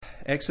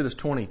Exodus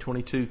 20,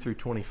 22 through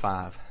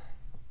 25.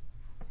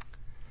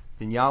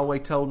 Then Yahweh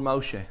told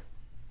Moshe,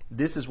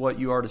 "This is what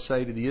you are to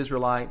say to the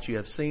Israelites. You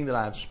have seen that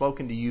I have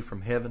spoken to you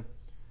from heaven.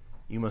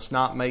 You must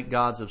not make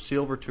gods of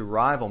silver to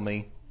rival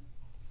me.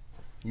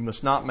 You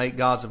must not make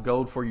gods of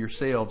gold for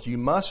yourselves. You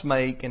must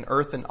make an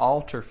earthen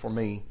altar for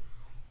me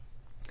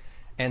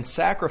and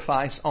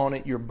sacrifice on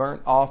it your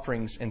burnt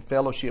offerings and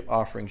fellowship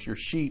offerings, your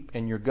sheep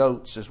and your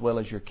goats, as well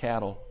as your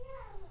cattle.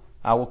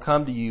 I will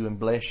come to you and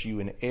bless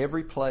you in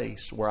every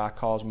place where I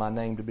cause my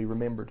name to be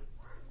remembered.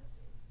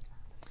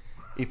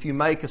 If you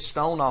make a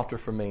stone altar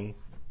for me,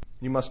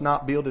 you must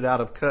not build it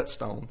out of cut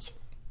stones.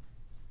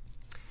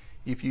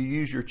 If you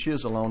use your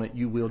chisel on it,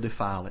 you will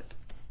defile it."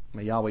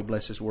 May Yahweh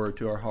bless His word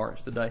to our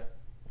hearts today.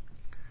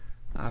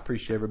 I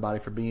appreciate everybody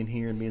for being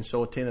here and being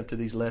so attentive to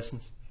these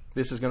lessons.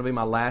 This is going to be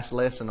my last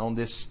lesson on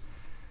this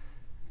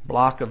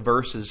block of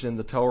verses in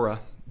the Torah.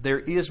 There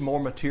is more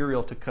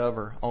material to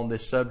cover on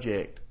this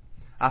subject.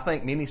 I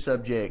think many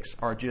subjects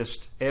are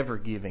just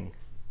ever-giving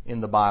in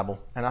the Bible,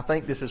 and I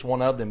think this is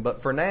one of them.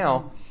 But for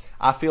now,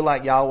 I feel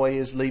like Yahweh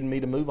is leading me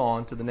to move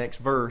on to the next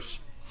verse.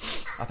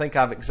 I think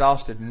I've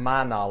exhausted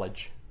my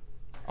knowledge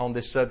on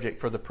this subject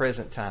for the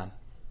present time.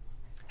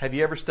 Have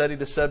you ever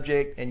studied a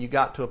subject and you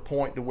got to a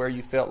point to where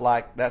you felt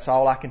like that's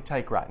all I can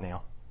take right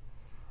now?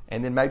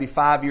 And then maybe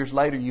 5 years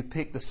later you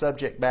pick the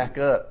subject back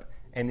up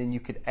and then you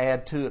could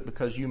add to it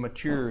because you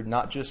matured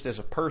not just as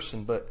a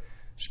person but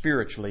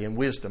spiritually in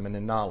wisdom and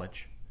in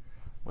knowledge.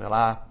 Well,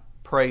 I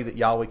pray that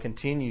Yahweh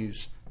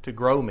continues to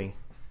grow me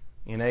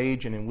in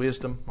age and in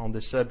wisdom on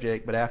this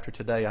subject, but after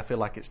today I feel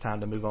like it's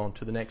time to move on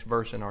to the next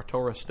verse in our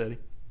Torah study.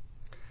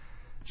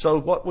 So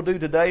what we'll do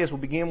today is we'll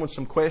begin with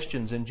some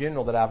questions in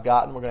general that I've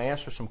gotten. We're going to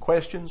answer some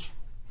questions.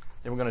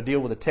 Then we're going to deal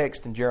with a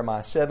text in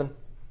Jeremiah 7.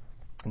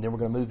 And then we're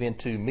going to move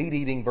into meat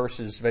eating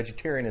versus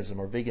vegetarianism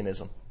or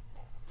veganism.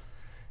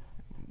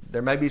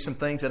 There may be some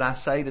things that I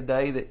say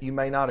today that you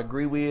may not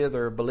agree with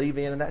or believe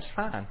in, and that's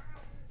fine.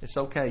 It's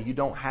okay. You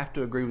don't have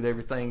to agree with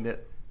everything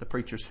that the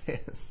preacher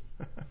says.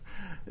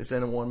 It's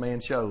in a one-man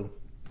show.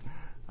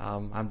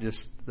 I'm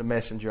just the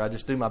messenger. I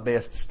just do my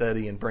best to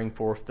study and bring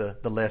forth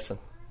the lesson.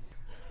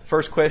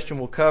 First question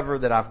we'll cover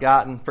that I've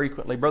gotten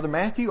frequently. Brother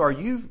Matthew, are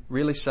you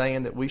really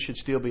saying that we should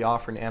still be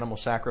offering animal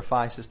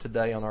sacrifices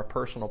today on our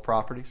personal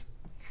properties?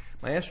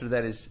 My answer to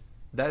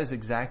that is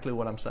exactly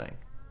what I'm saying.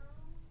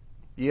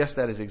 Yes,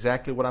 that is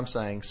exactly what I'm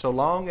saying. So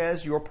long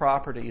as your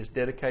property is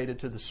dedicated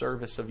to the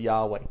service of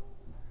Yahweh,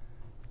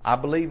 I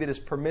believe it is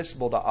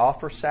permissible to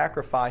offer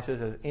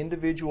sacrifices as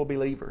individual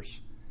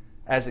believers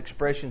as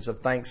expressions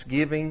of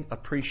thanksgiving,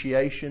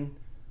 appreciation,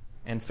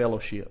 and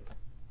fellowship.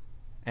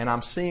 And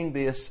I'm seeing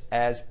this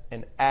as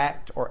an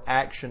act or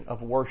action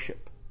of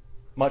worship,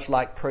 much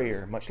like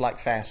prayer, much like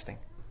fasting.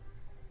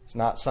 It's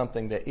not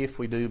something that if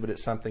we do, but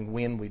it's something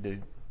when we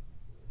do.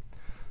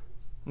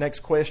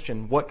 Next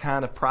question, what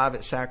kind of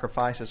private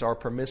sacrifices are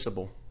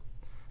permissible?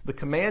 The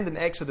command in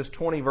Exodus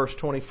 20 verse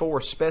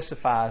 24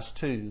 specifies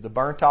two, the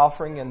burnt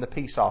offering and the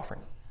peace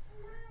offering.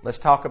 Let's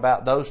talk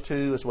about those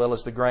two as well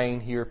as the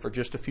grain here for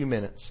just a few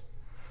minutes.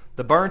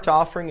 The burnt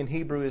offering in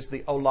Hebrew is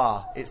the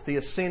olah. It's the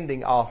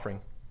ascending offering.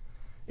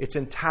 It's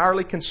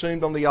entirely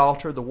consumed on the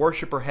altar. The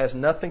worshiper has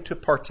nothing to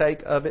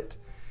partake of it.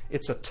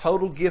 It's a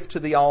total gift to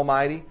the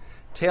Almighty,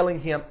 telling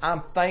Him,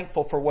 I'm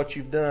thankful for what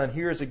you've done.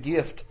 Here's a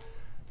gift,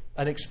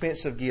 an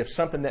expensive gift,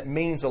 something that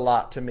means a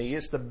lot to me.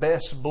 It's the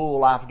best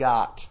bull I've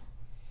got,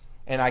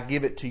 and I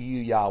give it to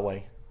you, Yahweh.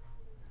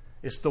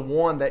 It's the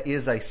one that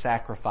is a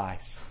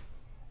sacrifice.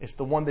 It's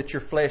the one that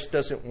your flesh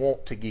doesn't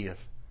want to give.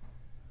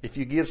 If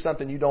you give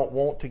something you don't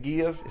want to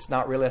give, it's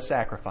not really a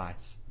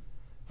sacrifice.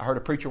 I heard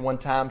a preacher one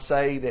time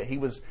say that he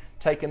was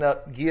taking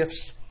up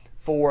gifts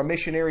for a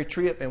missionary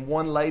trip, and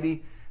one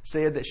lady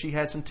said that she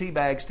had some tea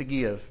bags to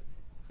give,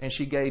 and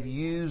she gave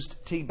used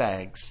tea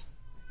bags.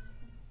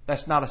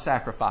 That's not a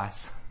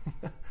sacrifice.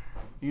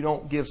 You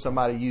don't give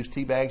somebody used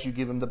tea bags. You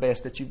give them the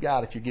best that you've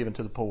got if you're giving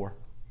to the poor.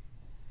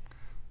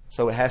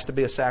 So it has to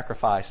be a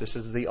sacrifice. This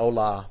is the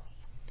olah.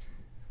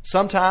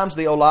 Sometimes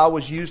the olah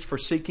was used for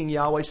seeking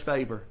Yahweh's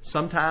favor.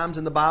 Sometimes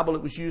in the Bible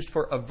it was used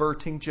for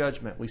averting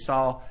judgment. We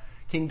saw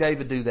King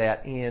David do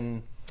that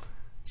in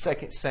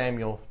 2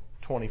 Samuel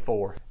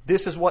 24.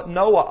 This is what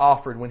Noah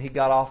offered when he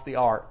got off the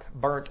ark.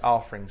 Burnt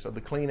offerings of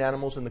the clean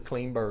animals and the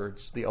clean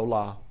birds, the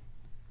olah.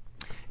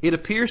 It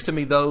appears to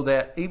me, though,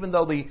 that even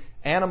though the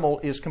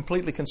animal is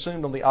completely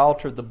consumed on the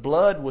altar, the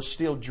blood was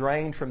still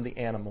drained from the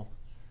animal.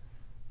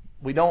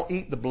 We don't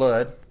eat the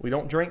blood. We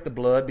don't drink the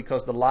blood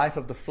because the life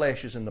of the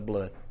flesh is in the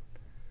blood.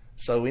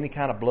 So any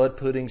kind of blood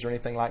puddings or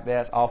anything like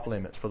that is off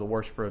limits for the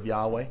worshiper of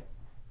Yahweh.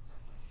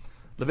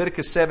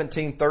 Leviticus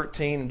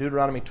 17:13 and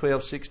Deuteronomy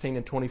 12:16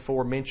 and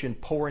 24 mention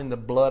pouring the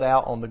blood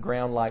out on the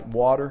ground like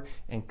water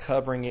and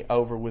covering it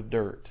over with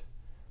dirt.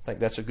 I think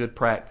that's a good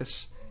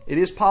practice. It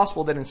is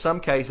possible that in some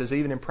cases,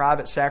 even in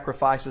private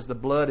sacrifices, the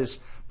blood is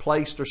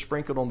placed or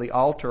sprinkled on the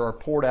altar or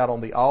poured out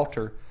on the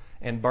altar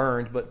and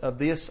burned, but of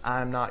this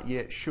I'm not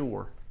yet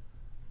sure.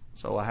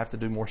 So I have to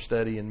do more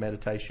study and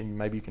meditation.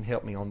 Maybe you can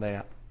help me on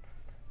that.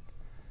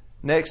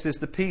 Next is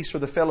the peace or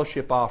the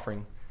fellowship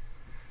offering.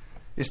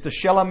 It's the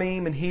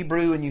shelamim in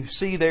Hebrew, and you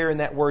see there in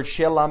that word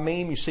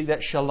shelamim, you see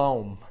that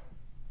shalom,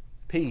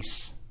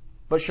 peace.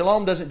 But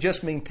shalom doesn't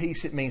just mean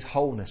peace, it means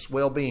wholeness,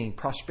 well-being,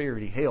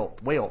 prosperity,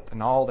 health, wealth,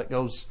 and all that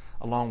goes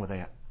along with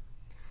that.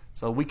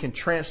 So we can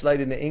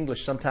translate it into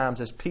English sometimes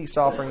as peace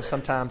offering,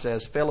 sometimes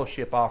as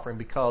fellowship offering,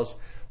 because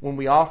when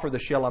we offer the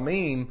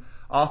shelamim,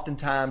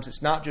 oftentimes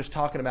it's not just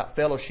talking about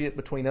fellowship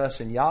between us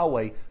and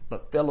Yahweh,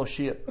 but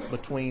fellowship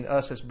between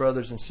us as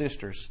brothers and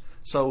sisters.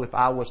 So if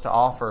I was to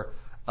offer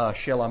a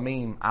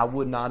shelamim, I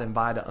would not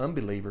invite an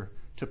unbeliever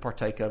to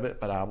partake of it,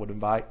 but I would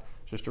invite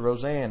Sister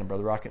Roseanne and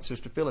Brother Rocket and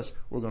Sister Phyllis.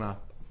 We're going to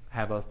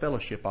have a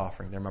fellowship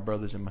offering. They're my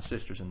brothers and my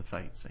sisters in the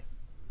faith. See,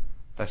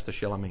 that's the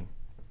shelamim.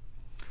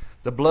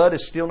 The blood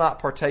is still not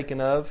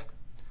partaken of,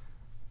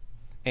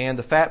 and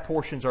the fat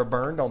portions are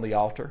burned on the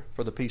altar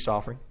for the peace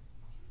offering.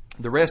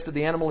 The rest of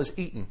the animal is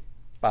eaten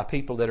by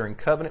people that are in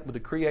covenant with the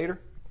Creator.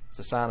 It's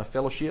a sign of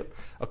fellowship.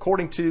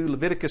 According to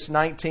Leviticus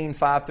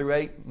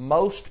 19:5-8,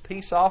 most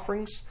peace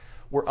offerings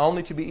were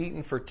only to be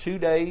eaten for 2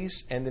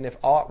 days, and then if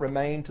aught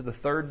remained to the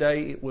third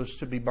day, it was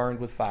to be burned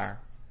with fire.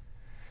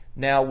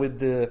 Now with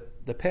the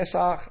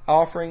Pesach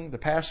offering, the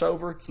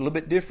Passover, it's a little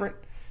bit different.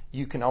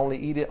 You can only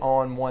eat it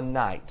on one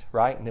night,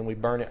 right? And then we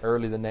burn it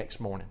early the next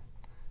morning.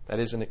 That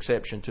is an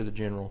exception to the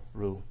general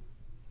rule.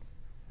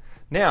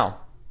 Now,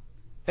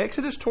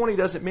 Exodus 20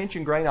 doesn't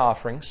mention grain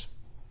offerings.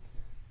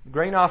 The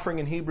grain offering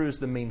in Hebrew is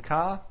the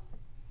minchah.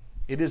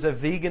 It is a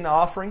vegan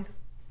offering.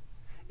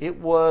 It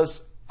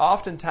was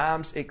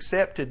oftentimes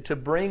accepted to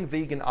bring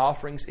vegan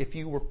offerings if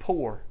you were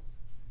poor.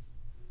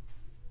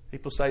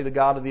 People say the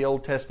God of the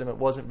Old Testament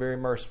wasn't very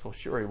merciful.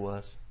 Sure He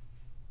was.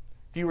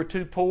 If you were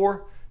too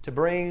poor to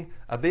bring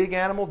a big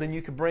animal, then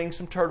you could bring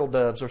some turtle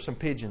doves or some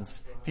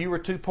pigeons. If you were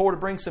too poor to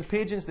bring some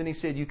pigeons, then He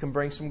said you can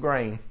bring some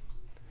grain.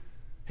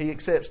 He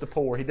accepts the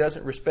poor. He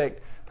doesn't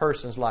respect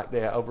persons like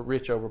that, over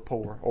rich over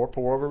poor, or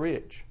poor over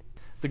rich.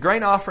 The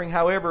grain offering,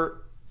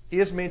 however,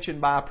 is mentioned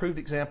by approved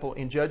example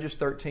in Judges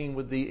 13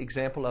 with the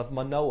example of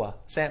Manoah,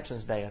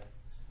 Samson's dad,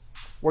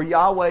 where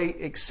Yahweh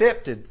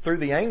accepted, through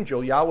the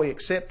angel, Yahweh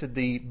accepted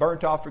the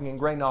burnt offering and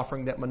grain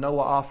offering that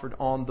Manoah offered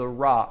on the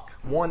rock,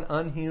 one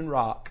unhewn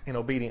rock, in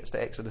obedience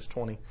to Exodus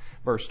 20,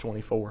 verse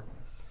 24.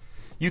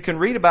 You can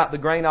read about the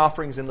grain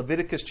offerings in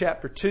Leviticus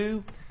chapter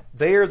 2.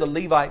 There the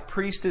Levite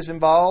priest is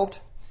involved.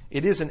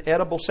 It is an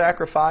edible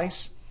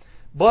sacrifice.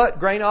 But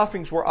grain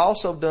offerings were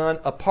also done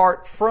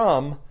apart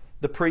from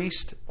the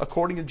priest,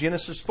 according to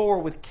Genesis 4,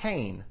 with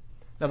Cain.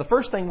 Now the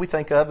first thing we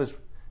think of is,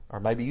 or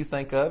maybe you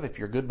think of, if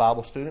you're a good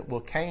Bible student,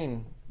 well,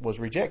 Cain was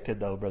rejected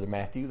though, Brother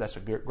Matthew. That's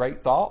a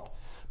great thought.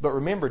 But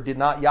remember, did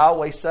not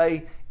Yahweh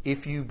say,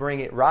 if you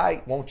bring it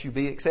right, won't you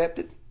be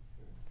accepted?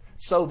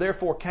 So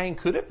therefore, Cain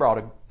could have brought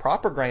a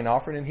proper grain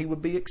offering and he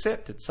would be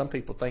accepted. Some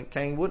people think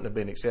Cain wouldn't have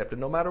been accepted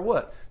no matter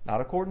what. Not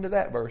according to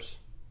that verse.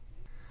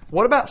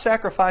 What about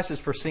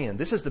sacrifices for sin?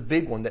 This is the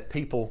big one that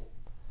people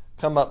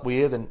come up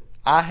with, and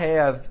I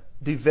have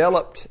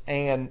developed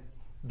and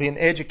been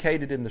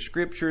educated in the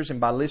Scriptures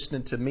and by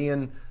listening to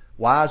men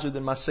wiser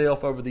than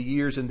myself over the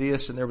years in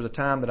this, and there was a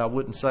time that I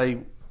wouldn't say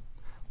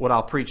what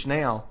I'll preach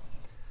now.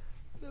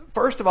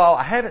 First of all,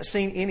 I haven't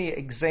seen any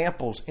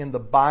examples in the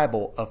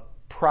Bible of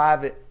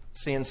private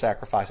sin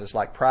sacrifices,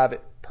 like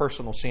private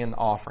personal sin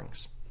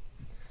offerings.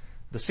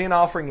 The sin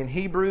offering in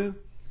Hebrew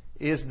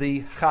is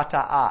the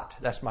chata'at.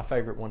 That's my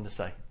favorite one to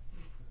say.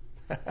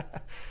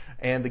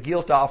 And the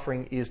guilt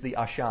offering is the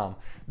asham.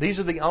 These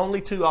are the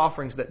only two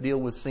offerings that deal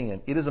with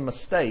sin. It is a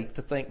mistake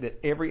to think that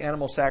every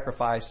animal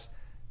sacrifice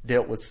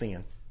dealt with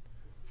sin.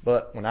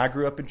 But when I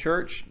grew up in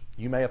church,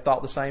 you may have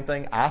thought the same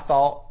thing. I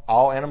thought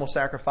all animal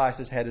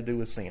sacrifices had to do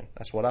with sin.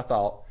 That's what I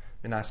thought.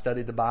 Then I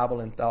studied the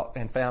Bible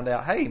and found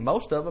out, hey,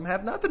 most of them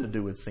have nothing to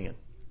do with sin.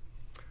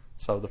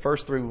 So the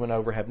first three we went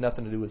over have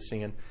nothing to do with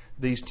sin.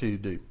 These two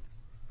do.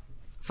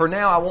 For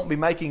now, I won't be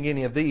making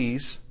any of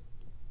these,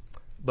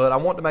 but I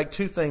want to make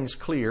two things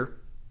clear.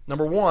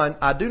 Number one,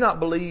 I do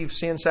not believe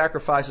sin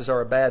sacrifices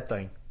are a bad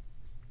thing.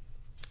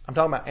 I'm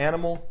talking about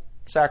animal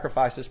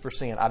sacrifices for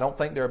sin. I don't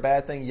think they're a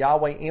bad thing.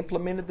 Yahweh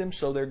implemented them,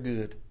 so they're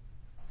good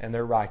and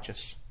they're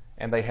righteous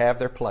and they have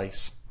their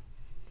place.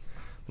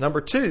 Number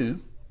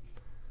two,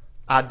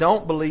 I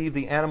don't believe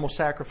the animal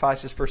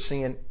sacrifices for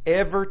sin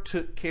ever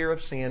took care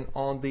of sin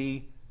on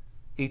the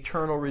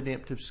eternal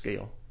redemptive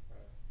scale.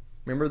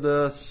 Remember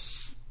the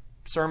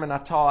sermon I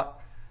taught,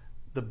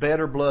 the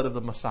better blood of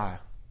the Messiah.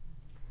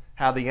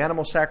 How the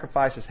animal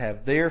sacrifices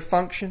have their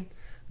function.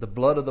 The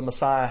blood of the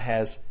Messiah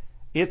has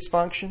its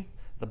function.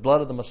 The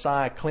blood of the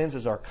Messiah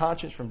cleanses our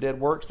conscience from dead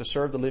works to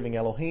serve the living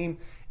Elohim.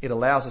 It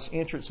allows us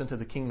entrance into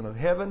the kingdom of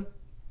heaven.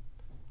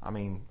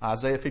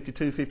 Isaiah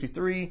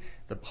 52:53,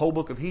 the whole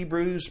book of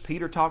Hebrews,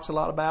 Peter talks a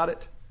lot about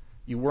it.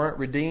 You weren't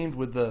redeemed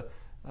with the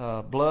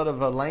blood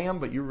of a lamb,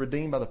 but you were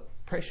redeemed by the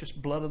precious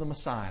blood of the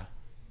Messiah.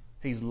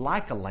 He's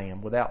like a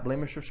lamb without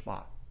blemish or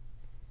spot.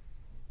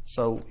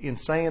 So in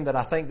saying that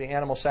I think the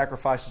animal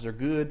sacrifices are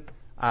good,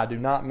 I do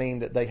not mean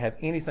that they have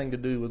anything to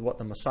do with what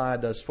the Messiah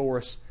does for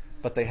us,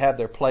 but they have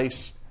their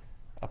place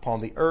upon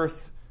the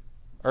earth,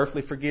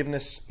 earthly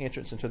forgiveness,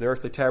 entrance into the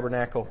earthly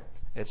tabernacle,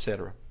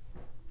 etc.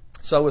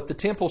 So if the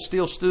temple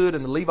still stood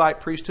and the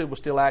Levite priesthood was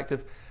still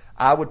active,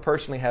 I would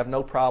personally have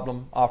no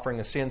problem offering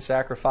a sin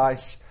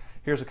sacrifice.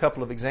 Here's a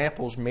couple of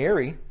examples.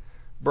 Mary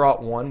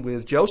brought one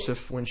with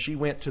Joseph when she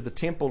went to the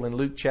temple in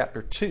Luke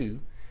chapter 2,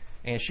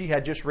 and she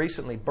had just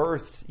recently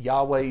birthed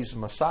Yahweh's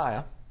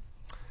Messiah.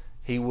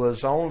 He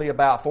was only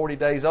about 40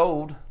 days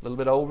old, a little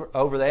bit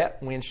over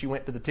that, when she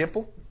went to the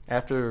temple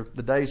after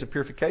the days of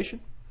purification.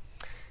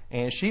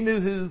 And she knew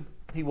who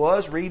he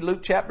was. Read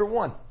Luke chapter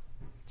 1.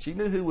 She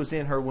knew who was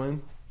in her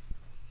womb.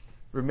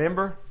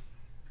 Remember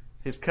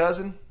his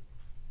cousin,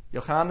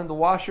 Yochanan the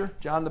washer,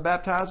 John the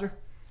baptizer,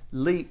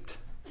 leaped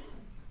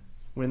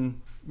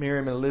when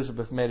Miriam and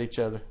Elizabeth met each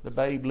other. The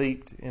babe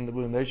leaped in the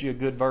womb. There's you a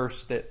good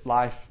verse that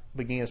life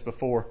begins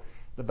before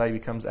the baby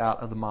comes out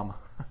of the mama.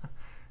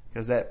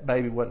 Because that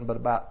baby wasn't but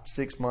about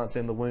 6 months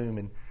in the womb,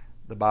 and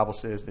the Bible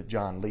says that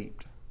John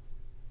leaped.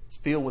 It's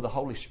filled with the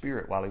Holy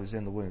Spirit while he was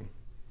in the womb.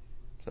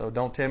 So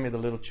don't tell me the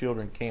little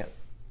children can't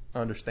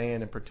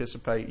understand and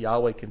participate.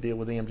 Yahweh can deal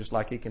with them just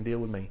like he can deal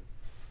with me.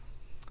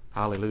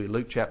 Hallelujah.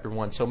 Luke chapter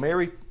 1. So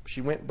Mary,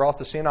 she went and brought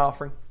the sin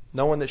offering,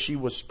 knowing that she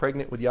was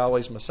pregnant with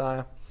Yahweh's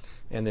Messiah,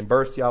 and then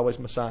birthed Yahweh's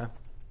Messiah.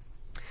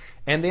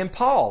 And then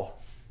Paul,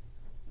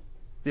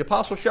 the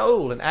Apostle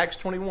Shaul in Acts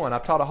 21.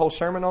 I've taught a whole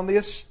sermon on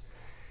this.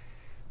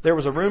 There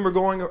was a rumor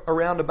going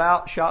around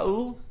about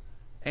Shaul,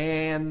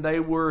 and they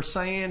were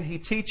saying he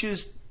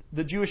teaches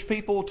the Jewish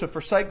people to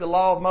forsake the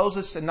law of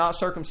Moses and not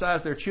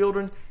circumcise their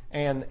children.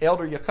 And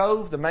Elder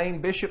Yaakov, the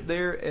main bishop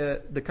there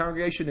at the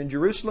congregation in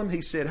Jerusalem,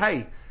 he said,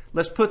 hey,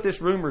 let's put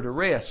this rumor to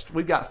rest.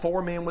 We've got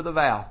 4 men with a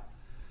vow.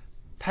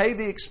 Pay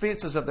the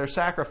expenses of their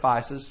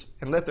sacrifices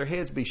and let their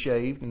heads be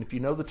shaved. And if you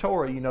know the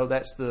Torah, you know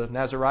that's the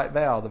Nazirite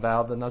vow, the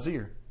vow of the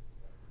Nazir.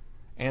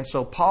 And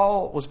so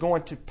Paul was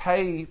going to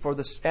pay for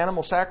the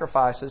animal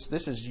sacrifices.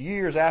 This is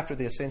years after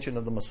the ascension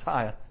of the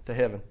Messiah to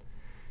heaven.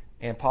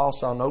 And Paul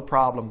saw no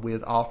problem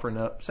with offering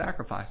up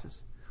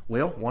sacrifices.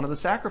 Well, one of the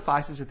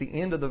sacrifices at the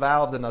end of the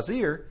vow of the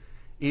Nazir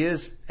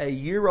is a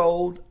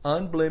year-old,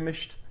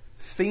 unblemished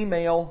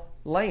female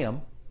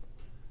lamb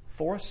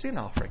for a sin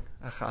offering,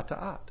 a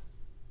chata'at.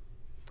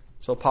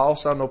 So Paul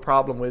saw no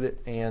problem with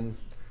it, and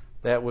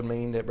that would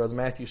mean that Brother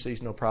Matthew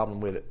sees no problem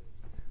with it.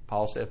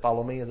 Paul said,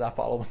 follow me as I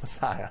follow the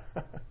Messiah.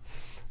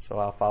 So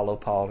I'll follow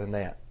Paul in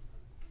that.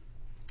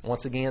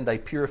 Once again, they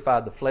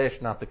purified the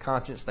flesh, not the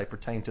conscience. They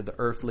pertain to the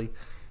earthly,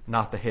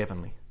 not the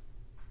heavenly.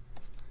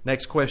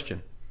 Next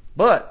question.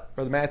 But,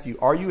 Brother Matthew,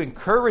 are you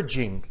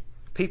encouraging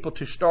people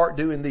to start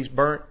doing these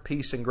burnt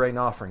peace and grain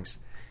offerings?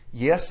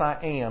 Yes, I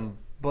am,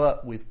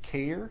 but with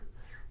care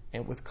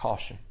and with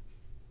caution.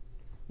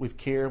 With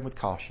care and with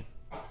caution.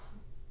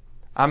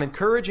 I'm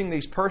encouraging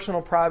these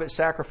personal private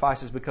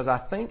sacrifices because I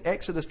think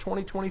Exodus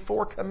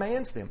 20:24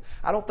 commands them.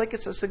 I don't think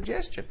it's a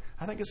suggestion.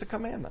 I think it's a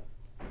commandment.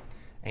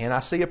 And I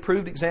see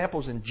approved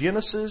examples in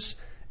Genesis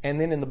and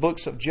then in the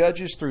books of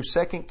Judges through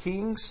 2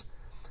 Kings.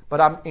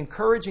 But I'm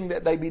encouraging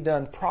that they be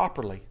done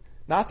properly.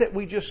 Not that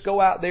we just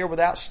go out there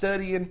without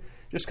studying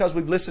just because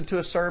we've listened to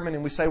a sermon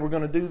and we say we're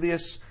going to do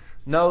this.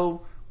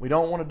 No, we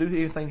don't want to do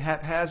anything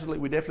haphazardly.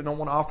 We definitely don't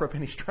want to offer up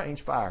any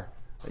strange fire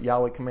that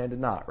Yahweh commanded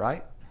not,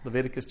 right?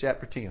 Leviticus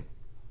chapter 10.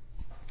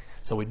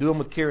 So we do them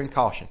with care and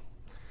caution.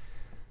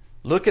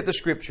 Look at the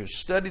Scriptures.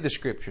 Study the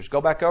Scriptures. Go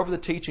back over the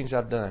teachings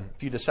I've done.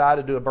 If you decide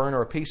to do a burnt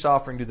or a peace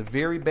offering, do the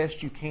very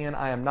best you can.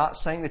 I am not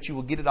saying that you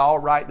will get it all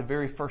right the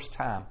very first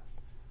time.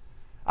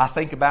 I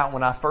think about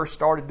when I first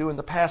started doing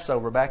the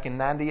Passover back in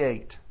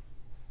 98.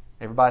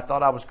 Everybody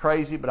thought I was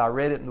crazy, but I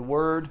read it in the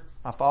Word.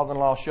 My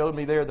father-in-law showed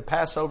me there the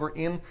Passover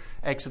in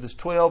Exodus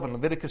 12 and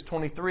Leviticus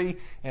 23,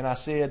 and I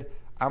said,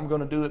 I'm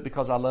going to do it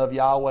because I love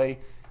Yahweh.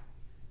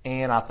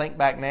 And I think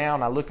back now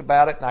and I look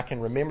about it and I can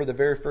remember the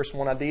very first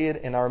one I did,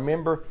 and I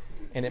remember,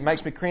 and it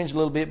makes me cringe a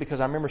little bit because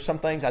I remember some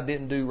things I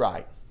didn't do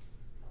right.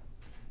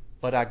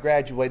 But I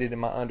graduated in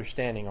my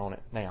understanding on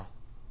it now.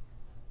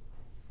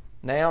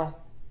 Now,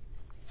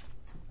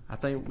 I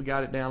think we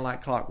got it down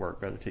like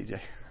clockwork, Brother TJ.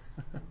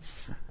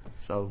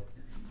 So,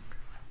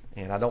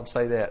 and I don't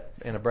say that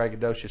in a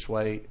braggadocious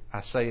way.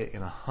 I say it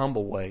in a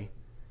humble way.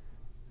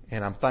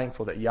 And I'm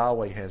thankful that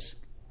Yahweh has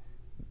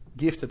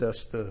gifted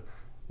us the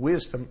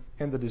wisdom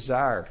and the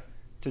desire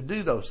to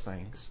do those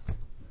things.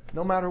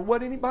 No matter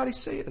what anybody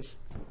says.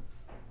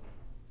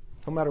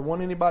 No matter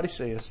what anybody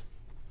says.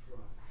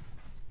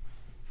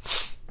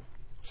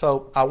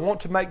 So I want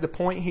to make the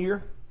point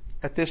here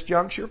at this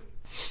juncture.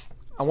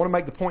 I want to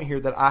make the point here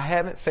that I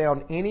haven't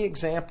found any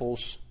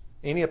examples,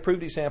 any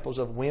approved examples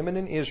of women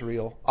in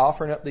Israel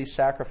offering up these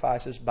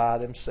sacrifices by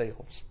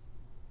themselves.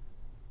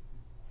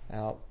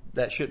 Now,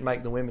 that shouldn't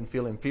make the women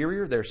feel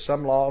inferior. There's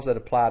some laws that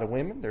apply to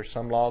women. There's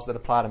some laws that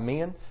apply to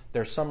men.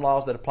 There's some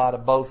laws that apply to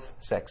both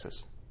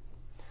sexes.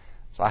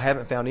 So I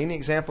haven't found any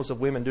examples of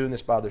women doing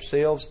this by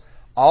themselves.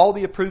 All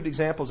the approved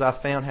examples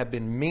I've found have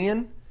been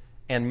men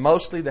and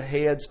mostly the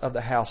heads of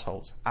the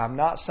households. I'm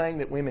not saying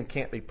that women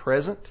can't be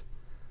present.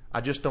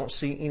 I just don't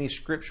see any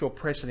scriptural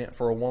precedent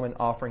for a woman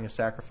offering a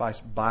sacrifice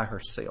by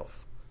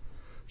herself.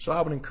 So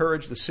I would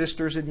encourage the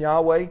sisters in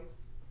Yahweh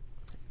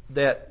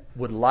that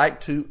would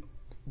like to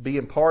be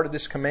in part of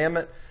this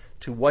commandment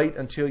to wait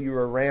until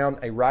you're around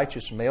a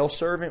righteous male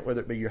servant,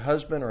 whether it be your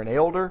husband or an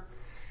elder,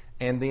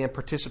 and then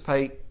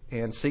participate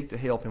and seek to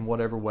help in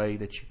whatever way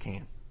that you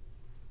can.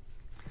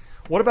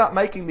 What about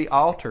making the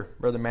altar,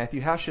 Brother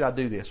Matthew? How should I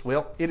do this?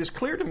 Well, it is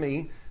clear to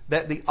me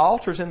that the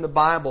altars in the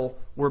Bible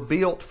were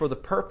built for the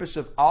purpose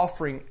of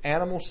offering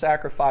animal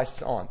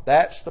sacrifices on.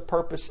 That's the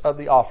purpose of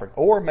the offering.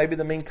 Or maybe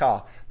the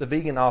minkah, the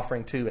vegan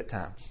offering too at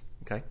times.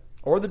 Okay?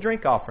 Or the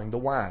drink offering, the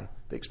wine,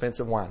 the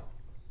expensive wine.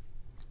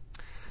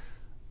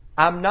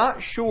 I'm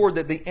not sure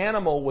that the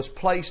animal was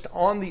placed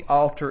on the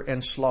altar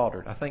and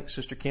slaughtered. I think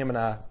Sister Kim and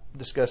I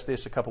discussed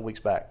this a couple weeks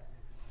back.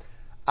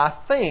 I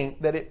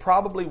think that it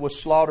probably was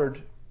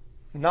slaughtered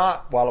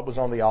not while it was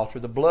on the altar.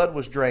 The blood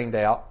was drained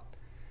out.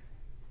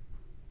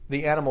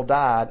 The animal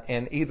died,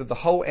 and either the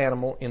whole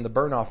animal in the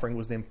burnt offering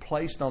was then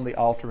placed on the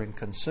altar and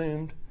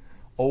consumed,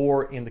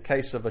 or in the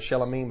case of a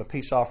shelamim, a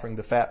peace offering,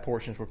 the fat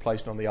portions were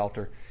placed on the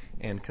altar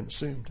and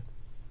consumed.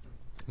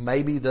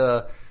 Maybe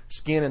the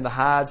skin and the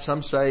hide,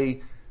 some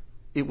say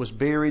it was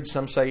buried,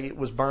 some say it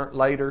was burnt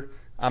later.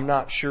 I'm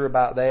not sure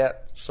about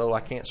that, so I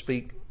can't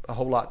speak a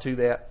whole lot to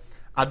that.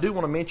 I do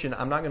want to mention,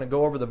 I'm not going to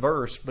go over the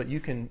verse, but you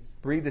can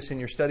read this in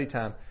your study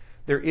time.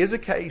 There is a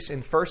case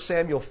in 1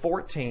 Samuel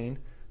 14,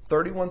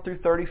 31 through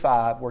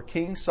 35, where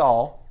King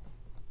Saul,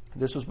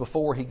 this was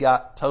before he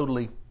got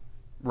totally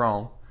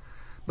wrong,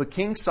 but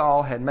King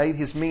Saul had made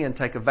his men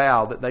take a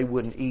vow that they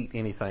wouldn't eat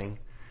anything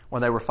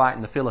when they were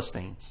fighting the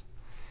Philistines.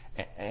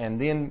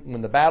 And then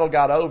when the battle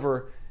got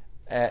over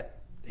at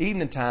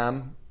evening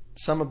time,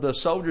 some of the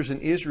soldiers in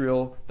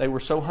Israel, they were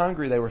so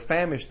hungry, they were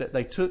famished, that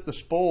they took the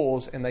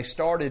spoils and they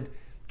started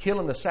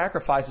killing the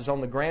sacrifices on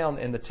the ground,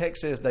 and the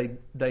text says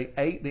they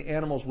ate the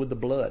animals with the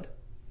blood.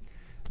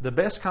 The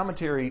best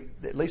commentary,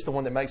 at least the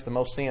one that makes the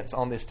most sense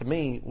on this to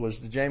me,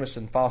 was the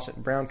Jameson, Fawcett,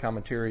 and Brown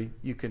commentary.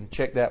 You can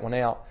check that one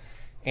out.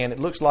 And it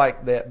looks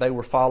like that they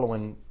were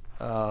following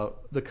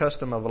the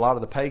custom of a lot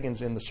of the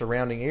pagans in the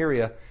surrounding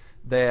area,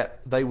 that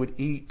they would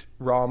eat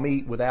raw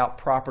meat without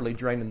properly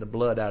draining the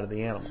blood out of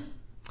the animal.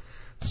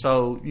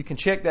 So you can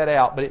check that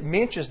out. But it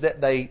mentions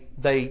that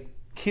they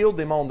killed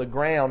them on the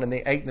ground and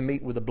they ate the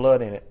meat with the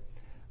blood in it.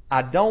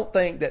 I don't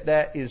think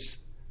that is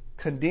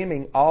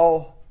condemning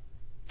all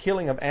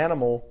killing of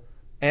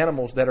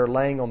animals that are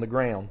laying on the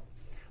ground.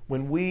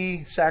 When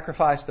we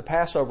sacrifice the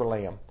Passover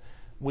lamb,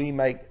 we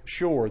make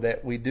sure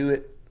that we do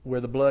it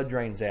where the blood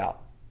drains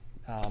out.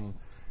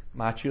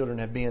 My children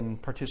have been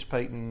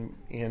participating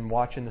in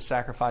watching the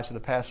sacrifice of the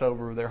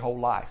Passover their whole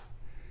life.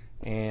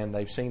 And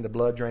they've seen the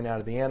blood drain out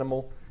of the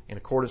animal. In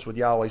accordance with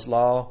Yahweh's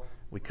law,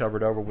 we cover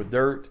it over with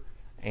dirt.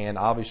 And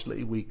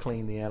obviously we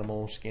clean the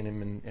animal, skin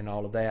him and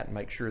all of that, and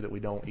make sure that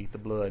we don't eat the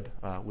blood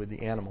with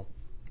the animal.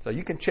 So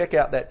you can check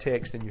out that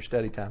text in your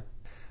study time.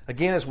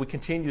 Again, as we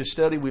continue to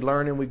study, we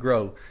learn and we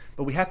grow.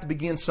 But we have to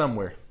begin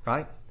somewhere,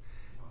 right?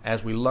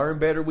 As we learn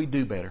better, we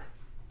do better.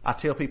 I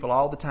tell people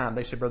all the time,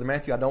 they say, Brother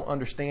Matthew, I don't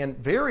understand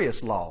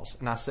various laws.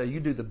 And I say, you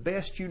do the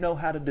best you know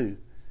how to do.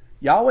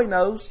 Yahweh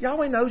knows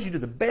you do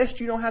the best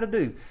you know how to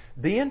do.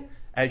 Then,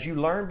 as you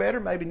learn better,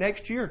 maybe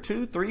next year,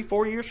 2, 3,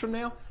 4 years from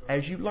now,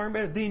 as you learn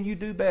better, then you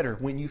do better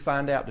when you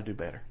find out to do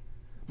better.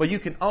 But you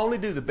can only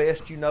do the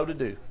best you know to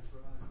do.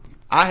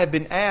 I have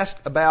been asked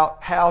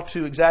about how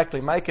to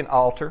exactly make an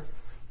altar.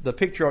 The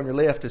picture on your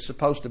left is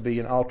supposed to be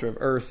an altar of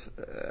earth.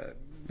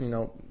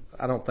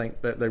 I don't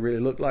think that they really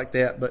look like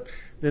that. But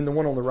then the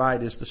one on the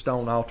right is the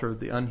stone altar,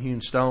 the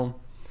unhewn stone.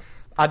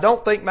 I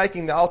don't think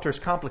making the altar is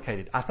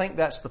complicated. I think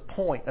that's the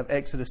point of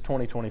Exodus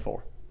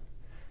 20:24.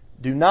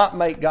 Do not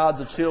make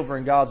gods of silver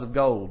and gods of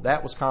gold.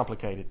 That was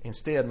complicated.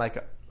 Instead, make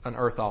an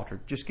earth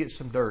altar. Just get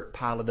some dirt,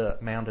 pile it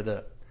up, mound it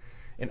up.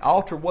 An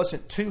altar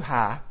wasn't too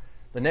high.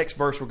 The next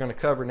verse we're going to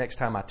cover next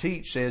time I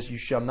teach says, you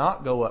shall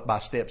not go up by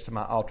steps to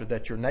my altar,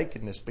 that your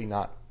nakedness be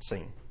not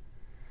seen.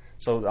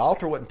 So the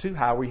altar wasn't too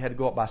high where you had to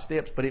go up by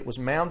steps, but it was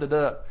mounded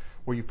up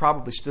where you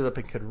probably stood up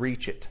and could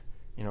reach it.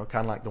 Kind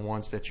of like the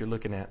ones that you're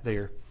looking at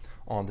there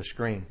on the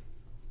screen.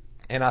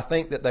 And I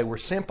think that they were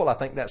simple. I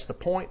think that's the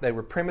point. They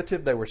were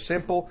primitive. They were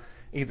simple.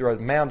 Either a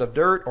mound of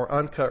dirt or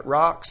uncut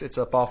rocks. It's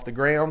up off the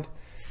ground,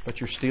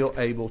 but you're still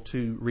able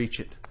to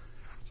reach it.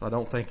 So I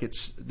don't think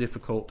it's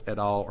difficult at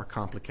all or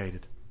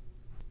complicated.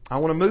 I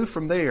want to move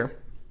from there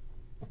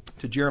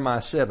to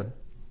Jeremiah 7,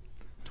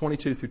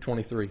 22 through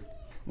 23.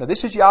 Now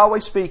this is Yahweh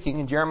speaking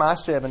in Jeremiah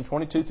 7,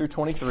 22 through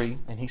 23,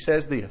 and he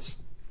says this.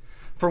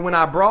 For when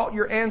I brought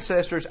your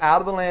ancestors out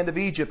of the land of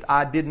Egypt,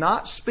 I did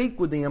not speak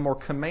with them or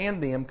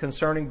command them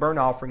concerning burnt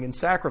offering and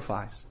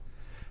sacrifice.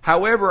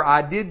 However,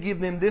 I did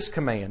give them this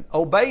command,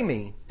 obey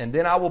me, and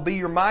then I will be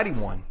your mighty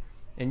one,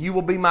 and you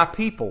will be my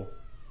people.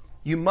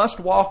 You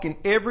must walk in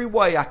every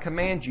way I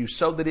command you,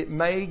 so that it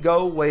may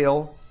go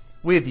well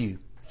with you.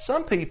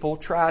 Some people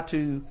try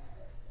to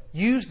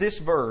use this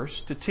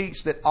verse to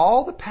teach that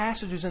all the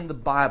passages in the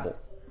Bible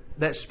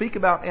that speak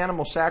about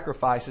animal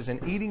sacrifices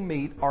and eating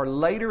meat are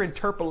later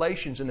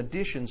interpolations and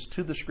additions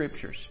to the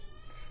Scriptures.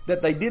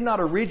 That they did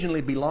not originally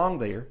belong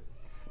there,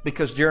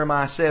 because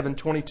Jeremiah 7,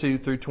 22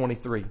 through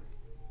 23.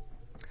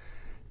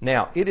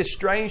 Now, it is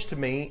strange to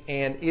me,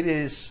 and it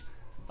is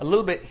a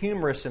little bit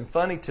humorous and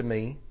funny to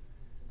me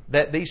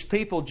that these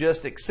people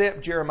just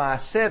accept Jeremiah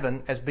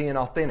 7 as being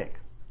authentic.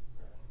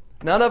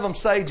 None of them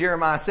say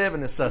Jeremiah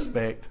 7 is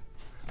suspect.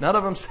 None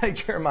of them say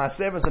Jeremiah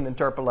 7 is an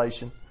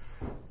interpolation.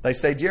 They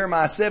say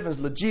Jeremiah 7 is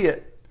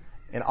legit,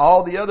 and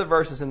all the other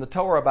verses in the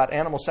Torah about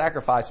animal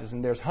sacrifices,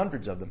 and there's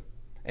hundreds of them,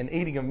 and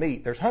eating of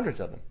meat, there's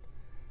hundreds of them.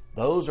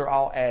 Those are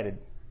all added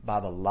by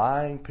the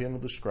lying pen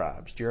of the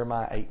scribes.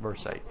 Jeremiah 8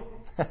 verse 8.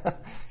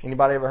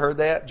 Anybody ever heard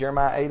that?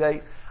 Jeremiah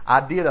 8:8. I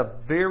did a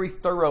very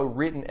thorough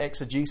written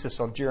exegesis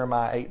on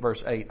Jeremiah 8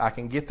 verse 8. I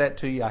can get that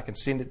to you. I can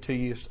send it to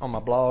you on my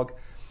blog,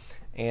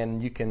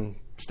 and you can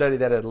study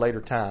that at a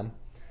later time.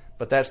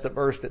 But that's the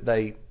verse that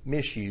they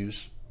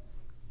misuse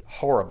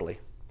horribly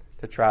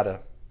to try to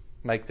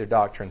make their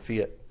doctrine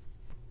fit.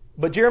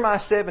 But Jeremiah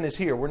 7 is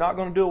here. We're not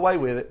going to do away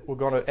with it. We're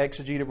going to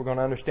exegete it. We're going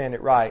to understand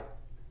it right.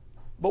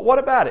 But what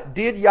about it?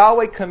 Did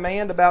Yahweh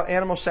command about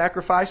animal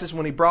sacrifices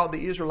when He brought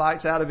the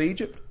Israelites out of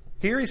Egypt?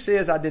 Here He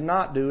says, I did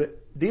not do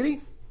it. Did He?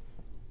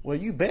 Well,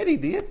 you bet He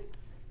did.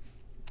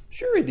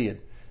 Sure He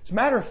did. As a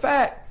matter of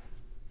fact,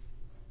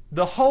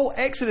 the whole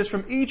exodus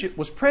from Egypt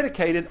was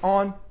predicated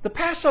on the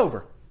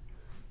Passover,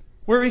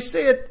 where He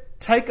said,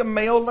 take a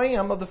male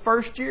lamb of the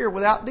first year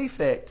without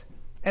defect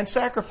and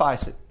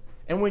sacrifice it.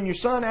 And when your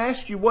son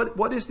asks you,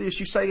 what is this?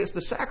 You say it's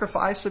the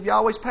sacrifice of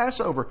Yahweh's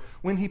Passover,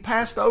 when He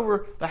passed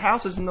over the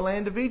houses in the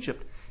land of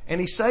Egypt. And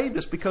He saved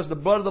us because the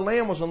blood of the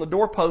lamb was on the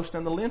doorpost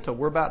and the lintel.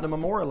 We're about to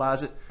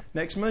memorialize it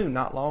next moon,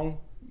 not long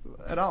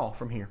at all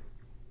from here.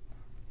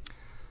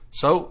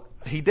 So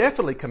He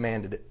definitely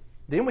commanded it.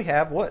 Then we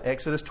have what?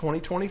 Exodus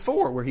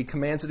 20:24, where He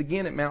commands it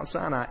again at Mount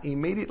Sinai,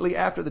 immediately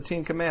after the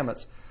 10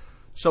 Commandments.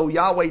 So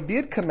Yahweh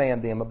did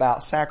command them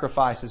about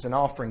sacrifices and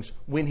offerings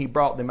when He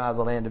brought them out of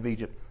the land of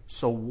Egypt.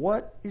 So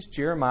what is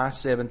Jeremiah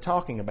 7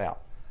 talking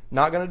about?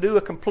 Not going to do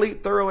a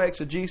complete thorough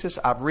exegesis.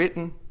 I've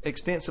written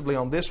extensively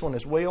on this one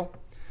as well.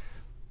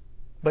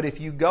 But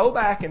if you go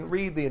back and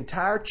read the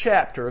entire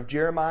chapter of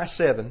Jeremiah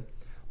 7,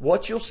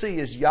 what you'll see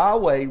is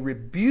Yahweh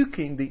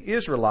rebuking the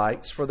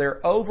Israelites for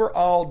their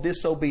overall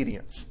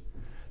disobedience.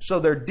 So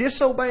they're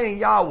disobeying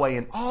Yahweh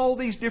in all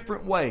these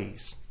different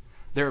ways.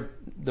 The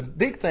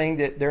big thing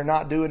that they're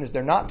not doing is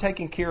they're not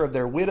taking care of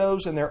their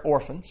widows and their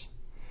orphans.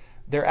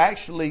 They're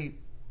actually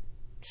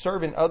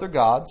serving other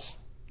gods.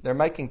 They're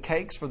making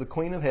cakes for the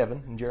Queen of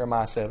Heaven in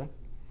Jeremiah 7.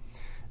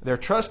 They're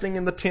trusting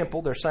in the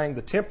temple. They're saying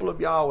the temple of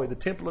Yahweh, the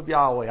temple of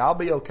Yahweh, I'll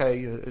be okay.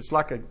 It's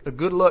like a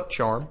good luck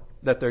charm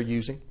that they're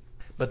using.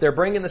 But they're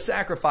bringing the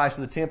sacrifice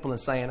to the temple and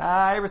saying,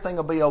 everything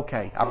will be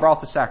okay. I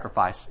brought the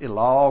sacrifice. It'll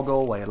all go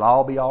away. It'll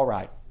all be all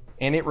right.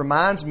 And it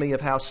reminds me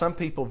of how some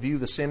people view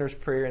the sinner's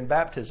prayer in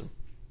baptism.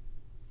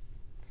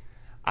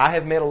 I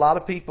have met a lot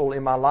of people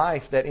in my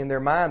life that in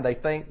their mind they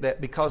think that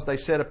because they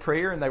said a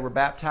prayer and they were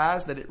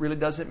baptized that it really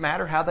doesn't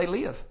matter how they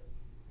live.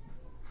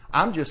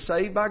 I'm just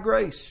saved by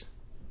grace.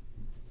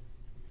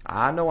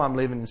 I know I'm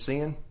living in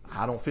sin.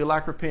 I don't feel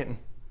like repenting.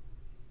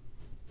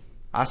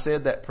 I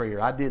said that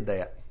prayer. I did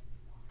that.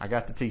 I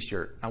got the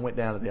t-shirt. I went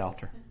down to the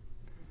altar.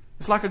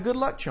 It's like a good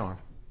luck charm.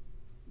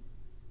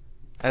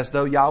 As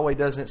though Yahweh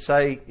doesn't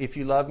say, if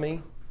you love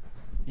me,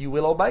 you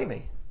will obey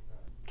me.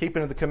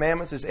 Keeping of the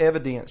commandments is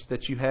evidence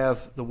that you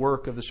have the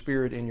work of the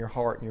Spirit in your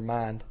heart and your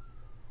mind.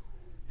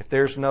 If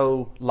there's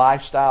no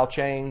lifestyle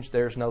change,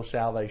 there's no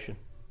salvation.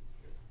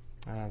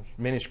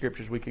 Many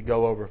scriptures we could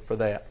go over for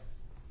that.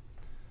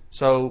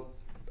 So,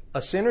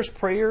 a sinner's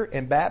prayer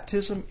and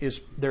baptism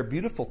they're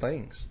beautiful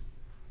things.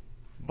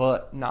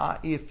 But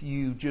not if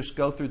you just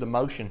go through the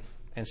motion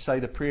and say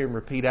the prayer and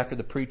repeat after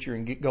the preacher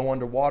and go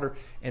underwater,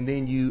 and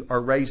then you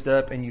are raised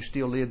up and you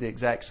still live the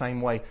exact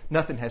same way.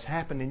 Nothing has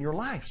happened in your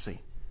life, see.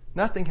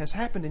 Nothing has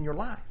happened in your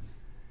life.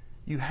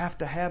 You have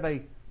to have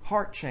a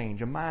heart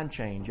change, a mind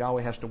change.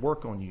 Yahweh has to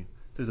work on you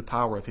through the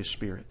power of His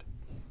Spirit.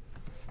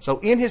 So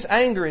in His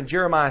anger in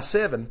Jeremiah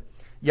 7,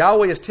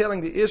 Yahweh is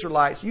telling the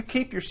Israelites, you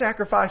keep your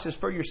sacrifices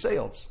for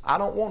yourselves. I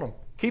don't want them.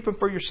 Keep them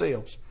for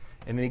yourselves.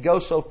 And then He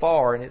goes so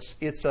far, and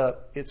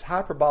it's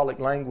hyperbolic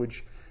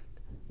language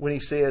when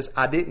He says,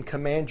 I didn't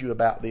command you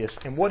about this.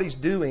 And what He's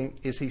doing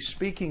is He's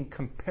speaking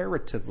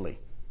comparatively.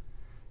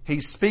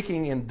 He's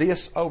speaking in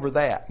this over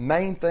that.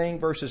 Main thing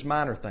versus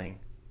minor thing.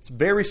 It's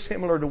very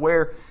similar to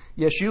where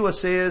Yeshua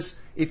says,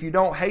 if you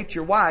don't hate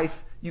your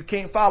wife, you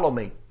can't follow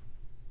me.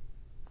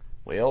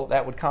 Well,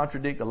 that would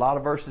contradict a lot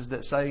of verses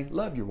that say,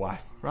 love your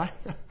wife, right?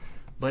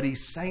 But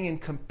He's saying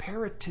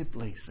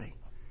comparatively, see.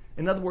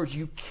 In other words,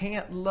 you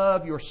can't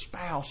love your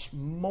spouse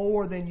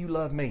more than you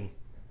love me.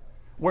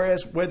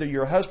 Whereas whether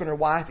you're a husband or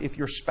wife, if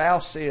your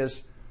spouse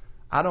says,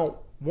 I don't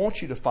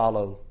want you to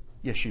follow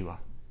Yeshua,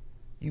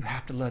 you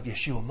have to love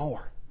Yeshua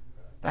more.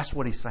 That's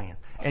what He's saying.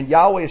 And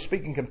Yahweh is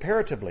speaking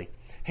comparatively.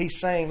 He's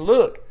saying,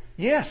 look,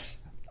 yes,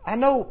 I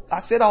know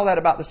I said all that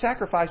about the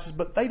sacrifices,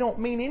 but they don't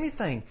mean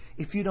anything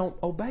if you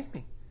don't obey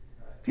me.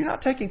 If you're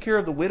not taking care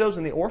of the widows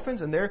and the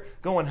orphans and they're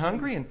going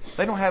hungry and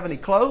they don't have any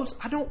clothes,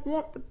 I don't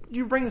want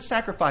you to bring the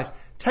sacrifice.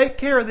 Take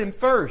care of them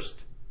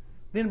first.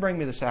 Then bring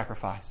me the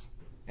sacrifice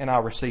and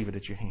I'll receive it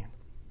at your hand.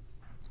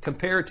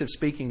 Comparative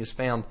speaking is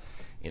found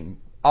in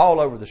all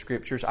over the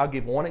Scriptures. I'll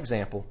give one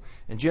example.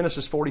 In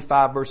Genesis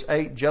 45, verse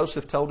 8,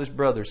 Joseph told his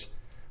brothers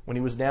when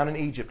he was down in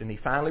Egypt and he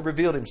finally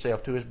revealed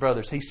himself to his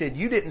brothers. He said,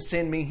 "You didn't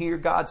send me here,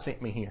 God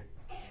sent me here."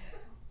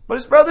 But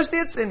his brothers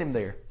did send him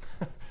there.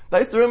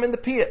 They threw him in the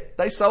pit.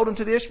 They sold him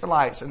to the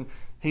Ishmaelites, and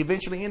he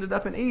eventually ended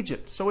up in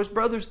Egypt. So his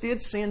brothers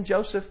did send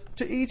Joseph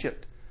to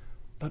Egypt.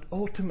 But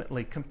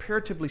ultimately,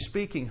 comparatively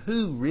speaking,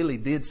 who really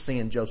did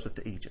send Joseph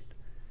to Egypt?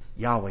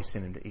 Yahweh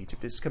sent him to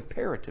Egypt. It's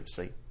comparative,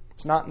 see.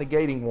 It's not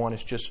negating one.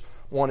 It's just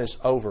one is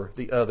over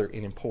the other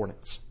in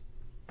importance.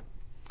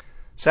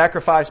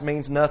 Sacrifice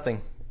means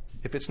nothing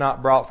if it's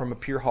not brought from a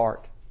pure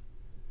heart.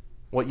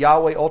 What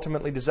Yahweh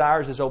ultimately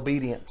desires is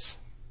obedience.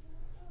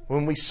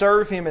 When we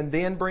serve Him and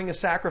then bring a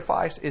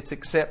sacrifice, it's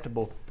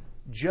acceptable,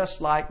 just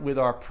like with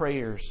our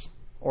prayers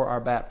or our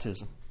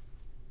baptism.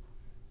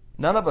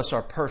 None of us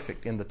are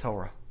perfect in the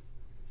Torah.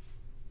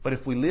 But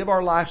if we live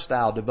our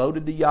lifestyle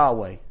devoted to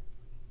Yahweh,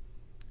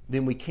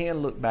 then we can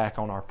look back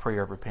on our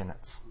prayer of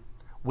repentance.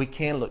 We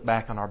can look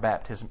back on our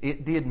baptism.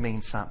 It did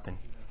mean something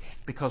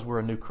because we're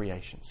a new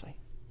creation, see.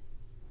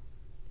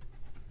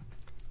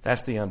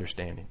 That's the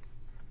understanding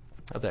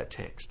of that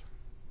text.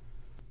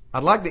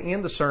 I'd like to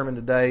end the sermon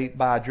today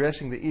by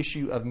addressing the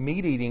issue of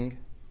meat eating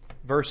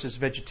versus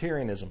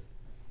vegetarianism.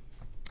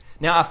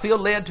 Now, I feel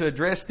led to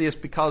address this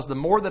because the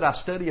more that I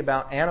study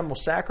about animal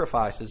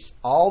sacrifices,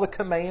 all the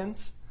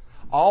commands,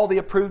 all the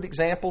approved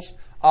examples,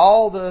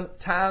 all the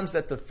times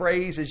that the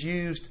phrase is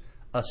used,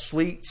 a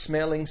sweet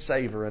smelling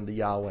savor unto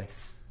Yahweh.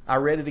 I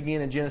read it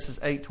again in Genesis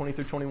 8, 20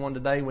 through 21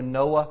 today when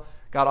Noah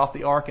got off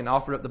the ark and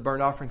offered up the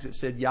burnt offerings. It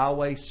said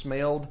Yahweh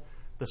smelled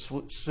the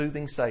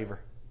soothing savor.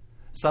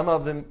 Some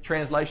of them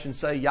translations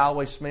say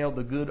Yahweh smelled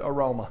the good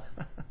aroma.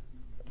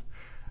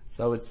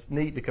 So it's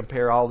neat to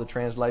compare all the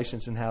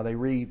translations and how they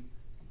read.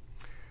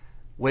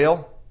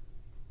 Well,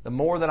 the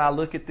more that I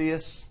look at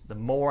this, the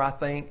more I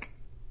think,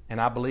 and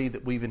I believe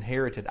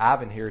that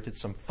I've inherited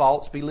some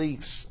false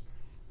beliefs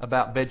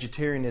about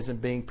vegetarianism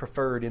being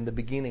preferred in the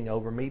beginning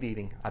over meat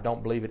eating. I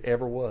don't believe it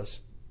ever was.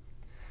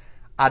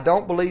 I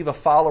don't believe a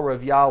follower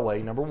of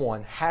Yahweh, number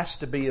one, has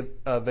to be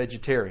a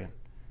vegetarian,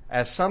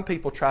 as some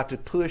people try to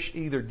push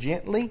either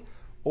gently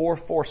or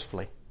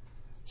forcefully.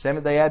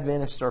 Seventh-day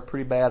Adventists are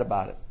pretty bad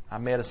about it. I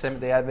met a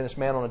Seventh-day Adventist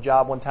man on a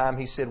job one time.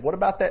 He said, "What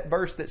about that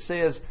verse that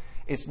says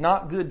it's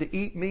not good to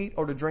eat meat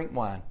or to drink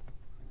wine?"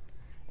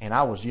 And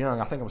I was young.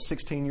 I think I was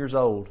 16 years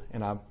old.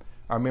 And I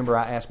remember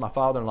I asked my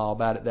father-in-law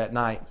about it that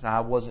night.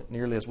 I wasn't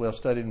nearly as well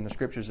studied in the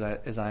Scriptures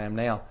as I am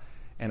now.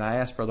 And I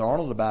asked Brother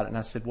Arnold about it. And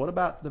I said, "What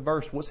about the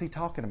verse? What's he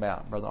talking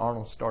about?" Brother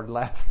Arnold started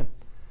laughing.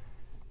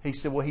 He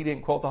said, "Well, he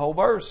didn't quote the whole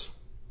verse.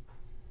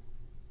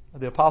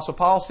 The Apostle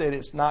Paul said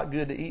it's not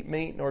good to eat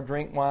meat nor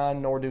drink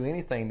wine nor do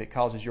anything that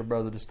causes your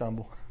brother to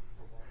stumble."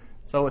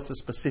 So it's a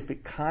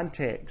specific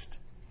context.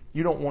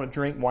 You don't want to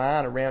drink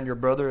wine around your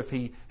brother if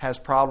he has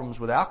problems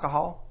with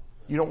alcohol.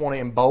 You don't want to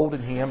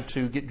embolden him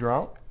to get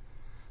drunk.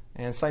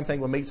 And same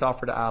thing with meats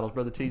offered to idols.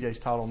 Brother TJ's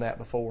taught on that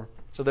before.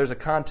 So there's a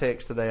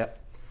context to that.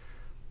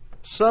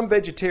 Some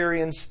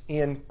vegetarians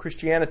in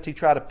Christianity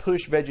try to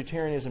push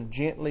vegetarianism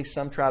gently.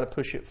 Some try to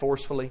push it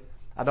forcefully.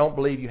 I don't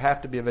believe you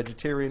have to be a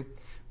vegetarian.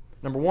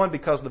 Number one,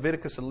 because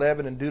Leviticus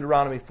 11 and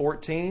Deuteronomy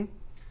 14,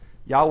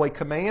 Yahweh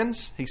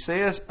commands, He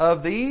says,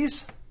 "Of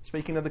these,"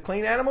 speaking of the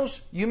clean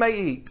animals, "you may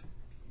eat."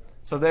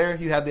 So there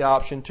you have the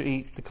option to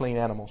eat the clean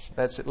animals.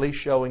 That's at least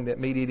showing that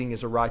meat eating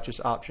is a righteous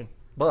option.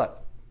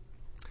 But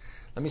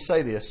let me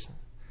say this.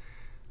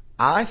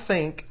 I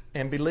think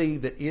and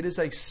believe that it is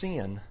a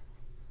sin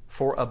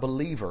for a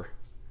believer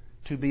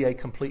to be a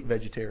complete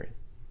vegetarian.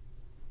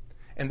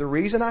 And the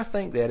reason I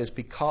think that is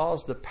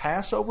because the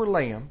Passover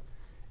lamb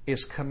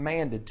is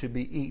commanded to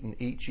be eaten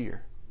each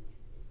year.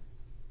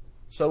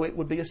 So it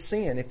would be a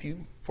sin if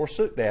you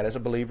forsook that as a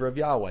believer of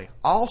Yahweh.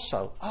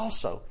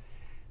 Also,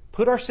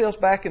 put ourselves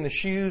back in the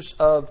shoes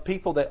of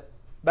people that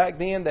back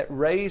then that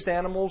raised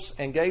animals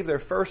and gave their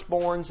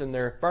firstborns and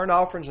their burnt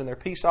offerings and their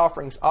peace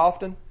offerings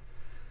often.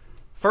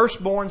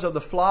 Firstborns of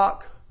the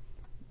flock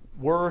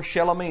were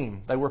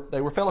shelomim. They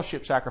were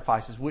fellowship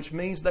sacrifices, which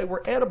means they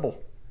were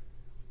edible.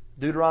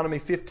 Deuteronomy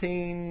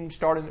 15,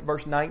 starting at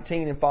verse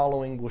 19 and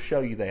following, will show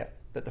you that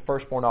the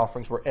firstborn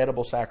offerings were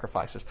edible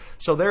sacrifices.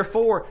 So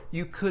therefore,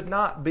 you could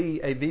not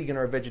be a vegan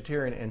or a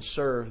vegetarian and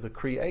serve the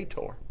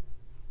Creator.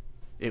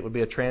 It would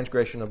be a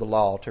transgression of the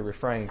law to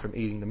refrain from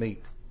eating the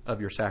meat of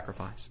your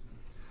sacrifice.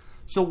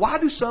 So why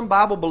do some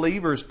Bible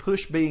believers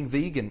push being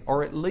vegan,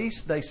 or at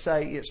least they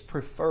say it's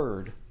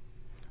preferred,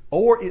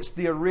 or it's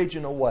the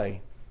original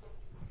way?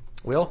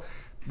 Well,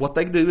 what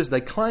they do is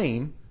they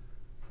claim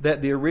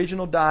that the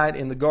original diet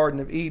in the Garden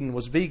of Eden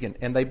was vegan.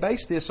 And they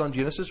base this on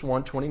Genesis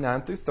 1,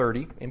 29 through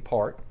 30, in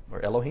part,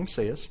 where Elohim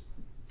says,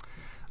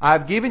 "I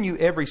have given you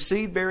every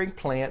seed-bearing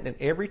plant and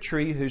every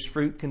tree whose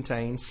fruit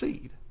contains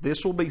seed.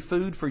 This will be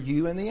food for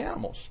you and the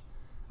animals.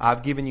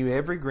 I've given you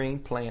every green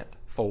plant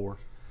for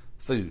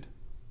food."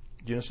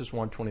 Genesis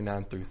 1,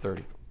 29 through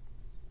 30.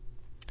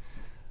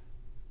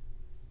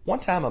 One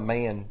time a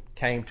man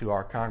came to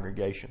our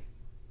congregation.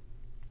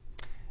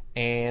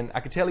 And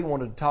I could tell he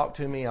wanted to talk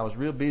to me. I was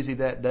real busy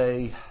that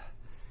day.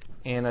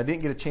 and I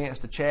didn't get a chance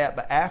to chat.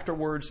 But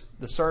afterwards,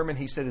 the sermon,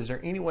 he said, "Is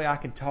there any way I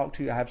can talk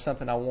to you? I have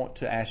something I want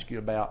to ask you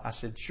about." I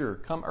said, "Sure.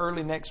 Come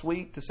early next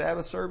week to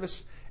Sabbath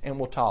service, and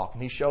we'll talk."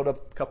 And he showed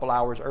up a couple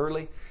hours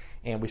early,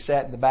 and we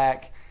sat in the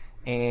back,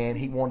 and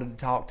he wanted to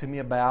talk to me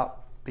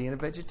about being a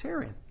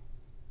vegetarian,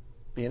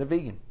 being a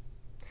vegan.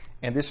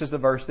 And this is the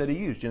verse that he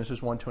used,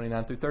 Genesis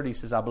 1:29 through 30. He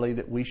says, "I believe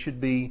that we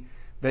should be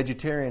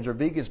vegetarians or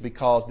vegans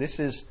because this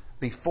is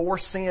before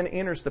sin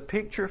enters the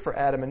picture for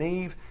Adam and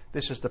Eve.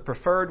 This is the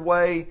preferred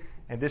way,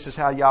 and this is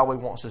how Yahweh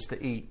wants us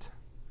to eat."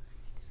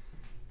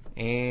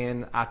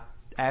 And I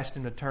asked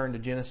him to turn to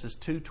Genesis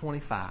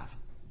 2:25.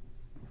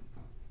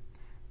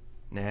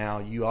 Now,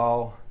 you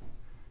all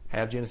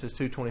have Genesis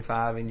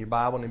 2:25 in your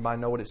Bible.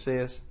 Anybody know what it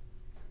says?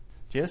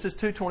 Genesis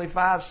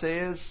 2:25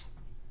 says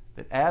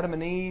that Adam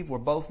and Eve were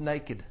both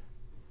naked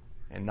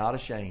and not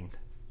ashamed.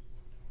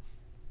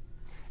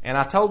 And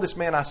I told this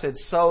man, I said,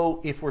 so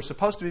if we're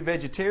supposed to be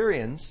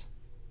vegetarians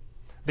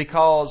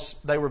because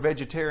they were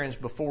vegetarians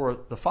before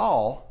the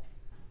fall,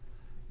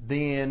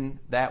 then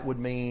that would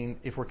mean,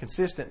 if we're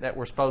consistent, that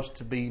we're supposed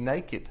to be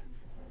naked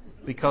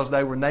because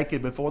they were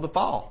naked before the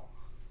fall.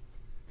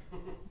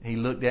 He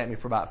looked at me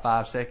for about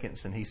 5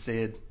 seconds and he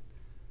said,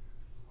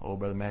 "Oh,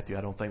 Brother Matthew,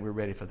 I don't think we're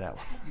ready for that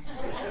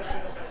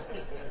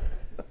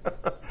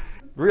one."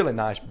 Really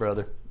nice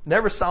brother.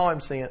 Never saw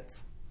him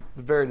since.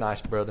 Very nice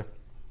brother.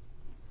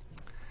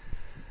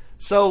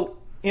 So,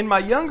 in my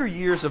younger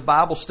years of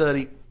Bible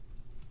study,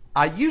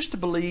 I used to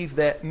believe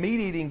that meat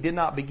eating did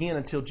not begin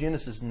until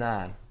Genesis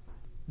 9.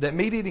 That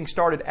meat eating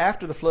started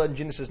after the flood in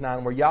Genesis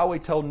 9, where Yahweh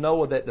told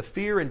Noah that the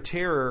fear and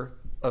terror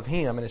of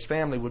him and his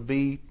family would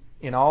be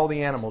in all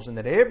the animals, and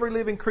that every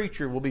living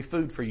creature will be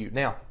food for you.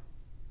 Now,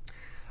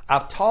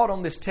 I've taught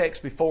on this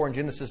text before in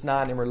Genesis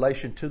 9 in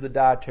relation to the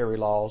dietary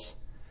laws,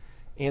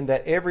 in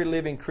that every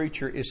living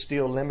creature is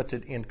still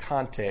limited in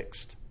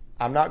context.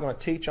 I'm not going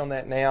to teach on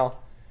that now.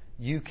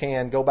 You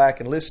can go back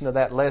and listen to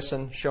that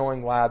lesson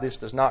showing why this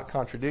does not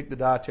contradict the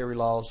dietary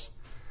laws.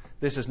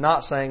 This is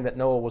not saying that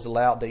Noah was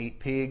allowed to eat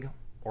pig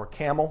or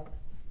camel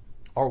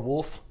or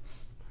wolf.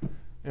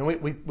 And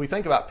we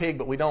think about pig,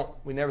 but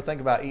we never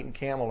think about eating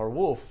camel or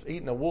wolf.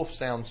 Eating a wolf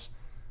sounds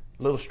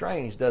a little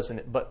strange, doesn't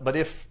it? But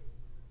if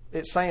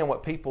it's saying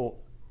what people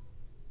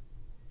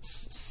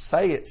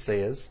say it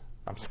says,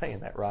 I'm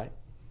saying that right,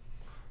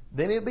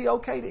 then it'd be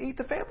okay to eat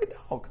the family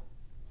dog.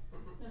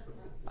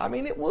 I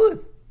mean, it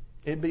would.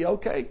 It'd be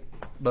okay,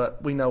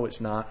 but we know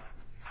it's not.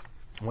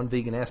 One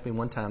vegan asked me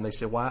one time, they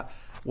said,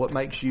 what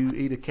makes you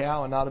eat a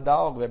cow and not a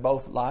dog? They're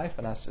both life.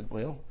 And I said,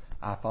 well,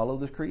 I follow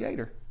the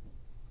Creator.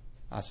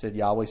 I said,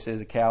 Yahweh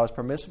says a cow is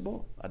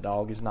permissible, a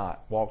dog is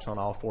not. Walks on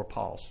all four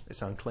paws.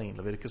 It's unclean.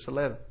 Leviticus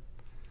 11.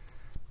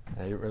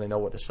 I didn't really know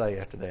what to say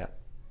after that.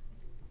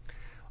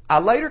 I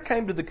later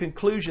came to the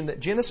conclusion that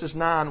Genesis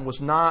 9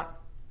 was not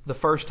the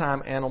first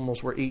time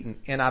animals were eaten.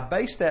 And I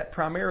based that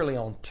primarily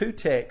on two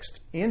texts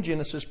in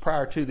Genesis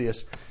prior to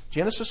this.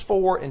 Genesis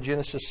 4 and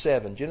Genesis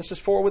 7. Genesis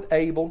 4 with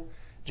Abel,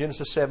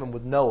 Genesis 7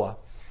 with Noah.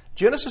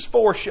 Genesis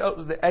 4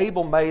 shows that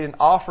Abel made an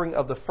offering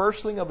of the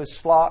firstling of his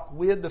flock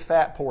with the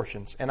fat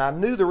portions. And I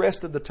knew the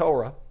rest of the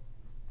Torah.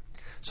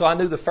 So I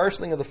knew the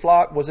firstling of the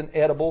flock was an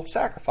edible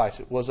sacrifice.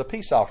 It was a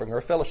peace offering or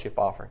a fellowship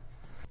offering.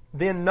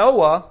 Then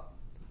Noah,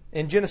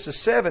 in Genesis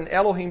 7,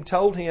 Elohim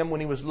told him when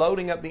he was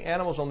loading up the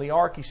animals on the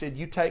ark, he said,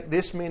 you take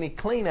this many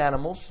clean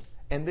animals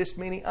and this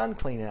many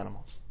unclean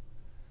animals.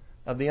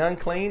 Of the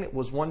unclean, it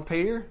was one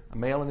pair, a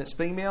male and its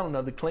female, and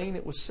of the clean,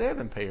 it was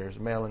 7 pairs, a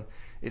male and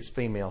its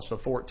female, so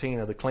 14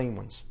 of the clean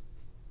ones.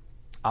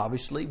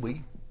 Obviously,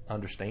 we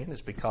understand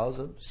it's because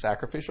of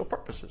sacrificial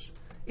purposes,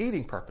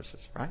 eating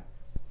purposes, right?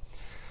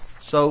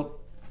 So,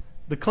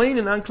 the clean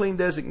and unclean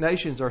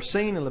designations are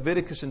seen in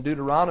Leviticus and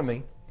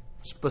Deuteronomy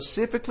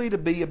specifically to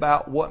be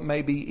about what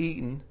may be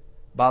eaten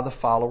by the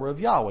follower of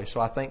Yahweh. So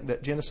I think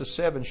that Genesis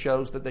 7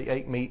 shows that they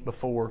ate meat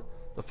before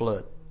the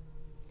flood.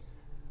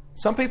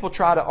 Some people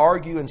try to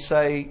argue and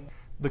say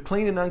the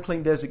clean and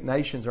unclean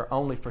designations are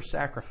only for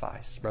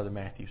sacrifice, Brother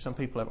Matthew. Some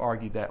people have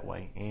argued that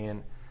way.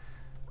 And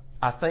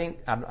I think,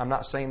 I'm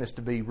not saying this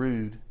to be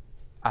rude,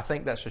 I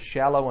think that's a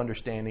shallow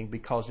understanding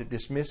because it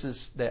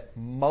dismisses that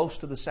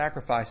most of the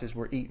sacrifices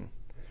were eaten.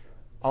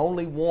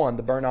 Only one,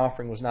 the burnt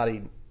offering, was not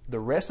eaten. The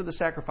rest of the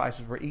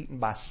sacrifices were eaten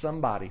by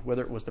somebody,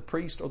 whether it was the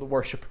priest or the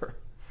worshiper.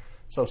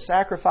 So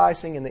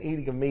sacrificing and the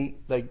eating of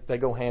meat, they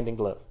go hand in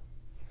glove.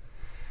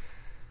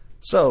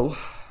 So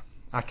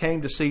I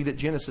came to see that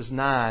Genesis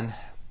 9,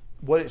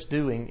 what it's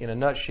doing in a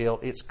nutshell,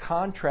 it's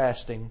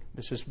contrasting,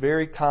 this is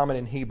very common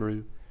in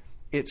Hebrew,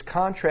 it's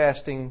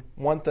contrasting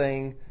one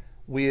thing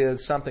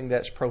with something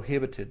that's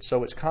prohibited.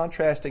 So it's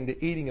contrasting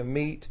the eating of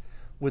meat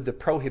with the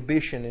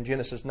prohibition in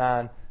Genesis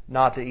 9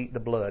 not to eat the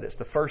blood. It's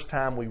the first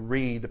time we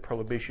read the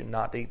prohibition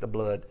not to eat the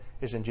blood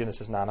is in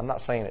Genesis 9. I'm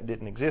not saying it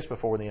didn't exist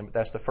before then, but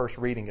that's the first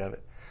reading of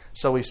it.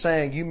 So he's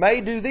saying, you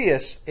may do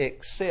this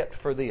except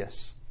for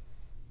this.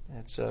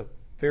 That's a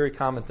very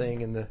common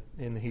thing in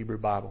the Hebrew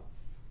Bible.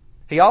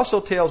 He also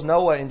tells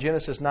Noah in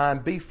Genesis 9,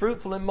 be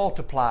fruitful and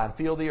multiply and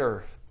fill the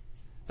earth.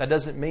 That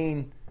doesn't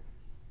mean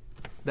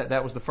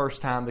that was the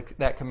first time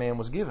that command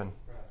was given.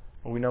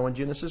 Well, we know in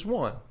Genesis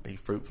 1, be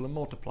fruitful and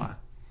multiply,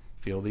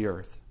 fill the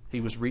earth.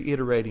 He was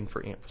reiterating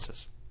for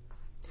emphasis.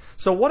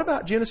 So what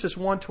about Genesis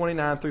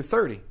 1:29 through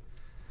 30?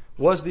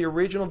 Was the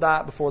original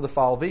diet before the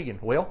fall vegan?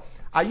 Well,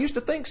 I used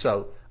to think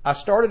so. I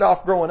started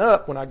off growing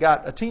up when I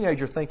got a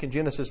teenager thinking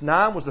Genesis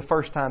 9 was the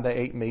first time they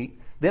ate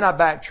meat. Then I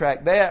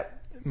backtracked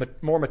that,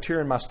 more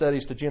mature in my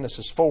studies, to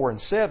Genesis 4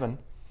 and 7.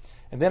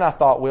 And then I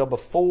thought, well,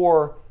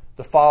 before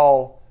the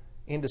fall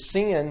into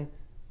sin,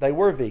 they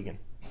were vegan.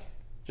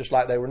 Just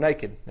like they were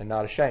naked and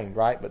not ashamed,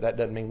 right? But that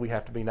doesn't mean we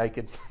have to be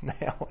naked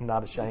now and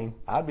not ashamed.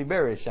 I'd be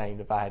very ashamed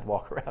if I had to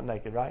walk around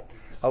naked, right?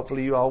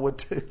 Hopefully you all would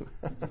too.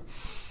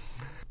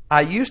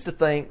 I used to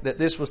think that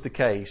this was the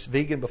case,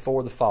 vegan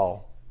before the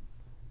fall.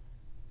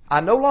 I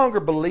no longer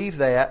believe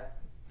that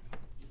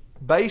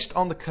based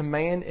on the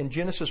command in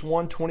Genesis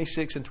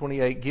 1:26 and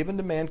 28 given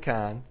to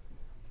mankind,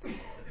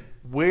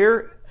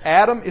 where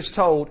Adam is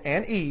told,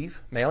 and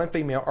Eve, male and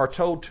female, are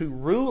told to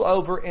rule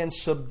over and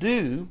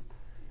subdue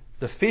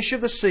the fish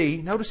of the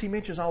sea. Notice he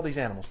mentions all these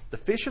animals. The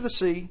fish of the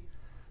sea,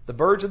 the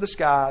birds of the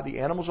sky, the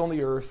animals on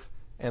the earth,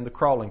 and the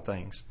crawling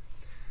things.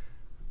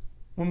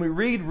 When we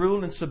read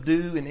rule and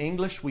subdue in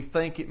English, we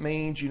think it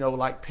means,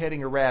 like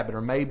petting a rabbit,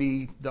 or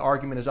maybe the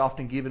argument is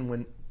often given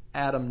when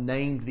Adam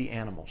named the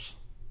animals.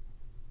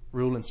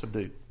 Rule and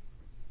subdue.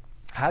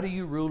 How do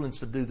you rule and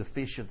subdue the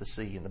fish of the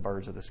sea and the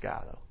birds of the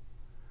sky, though?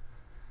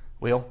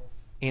 Well,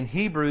 in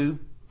Hebrew,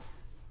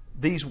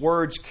 these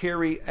words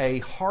carry a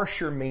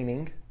harsher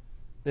meaning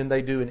than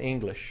they do in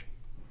English.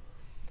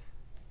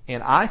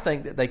 And I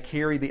think that they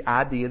carry the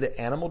idea that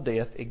animal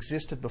death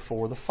existed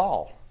before the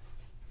fall.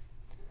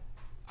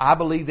 I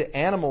believe that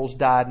animals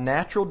died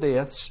natural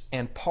deaths,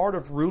 and part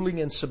of ruling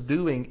and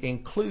subduing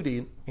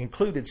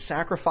included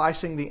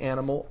sacrificing the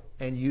animal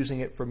and using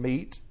it for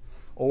meat,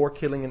 or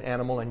killing an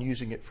animal and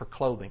using it for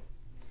clothing.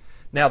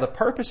 Now, the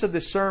purpose of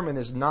this sermon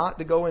is not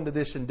to go into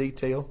this in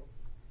detail.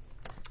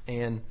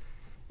 And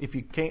if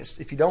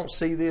you don't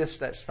see this,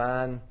 that's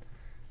fine.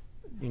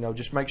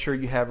 Just make sure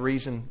you have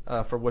reason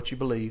for what you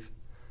believe.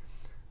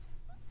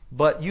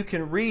 But you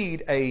can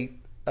read a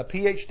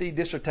PhD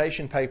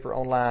dissertation paper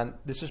online.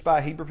 This is by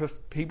a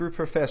Hebrew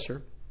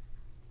professor.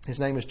 His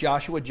name is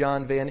Joshua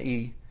John Van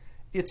E.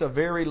 It's a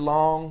very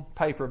long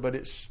paper, but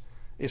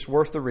it's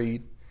worth the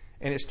read.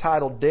 And it's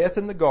titled Death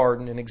in the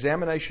Garden, an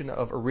examination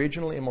of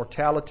original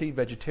immortality,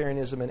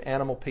 vegetarianism, and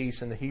animal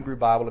peace in the Hebrew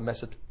Bible of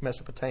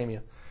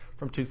Mesopotamia,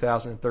 from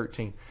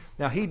 2013.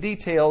 Now, he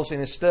details in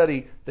his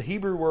study the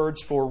Hebrew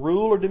words for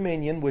rule or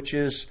dominion, which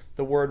is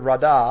the word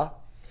radah,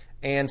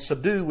 and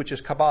subdue, which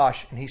is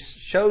kabash. And he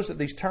shows that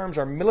these terms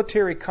are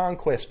military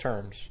conquest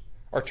terms,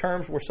 or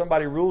terms where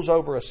somebody rules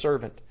over a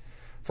servant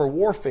for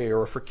warfare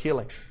or for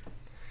killing.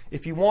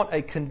 If you want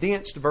a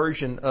condensed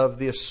version of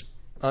this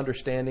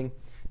understanding,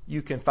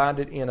 you can find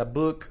it in a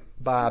book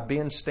by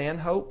Ben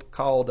Stanhope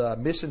called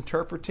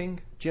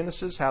Misinterpreting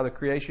Genesis, How the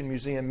Creation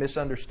Museum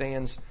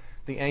Misunderstands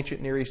the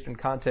Ancient Near Eastern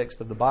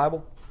Context of the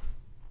Bible.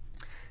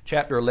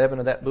 Chapter 11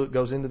 of that book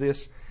goes into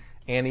this.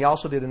 And he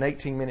also did an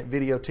 18-minute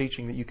video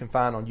teaching that you can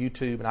find on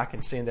YouTube, and I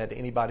can send that to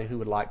anybody who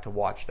would like to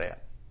watch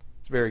that.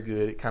 It's very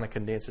good. It kind of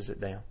condenses it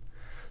down.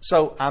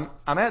 So I'm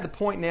at the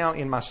point now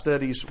in my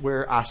studies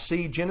where I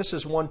see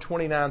Genesis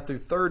 1:29 through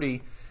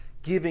 30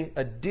 giving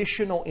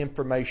additional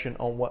information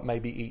on what may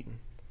be eaten.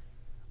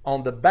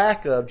 On the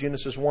back of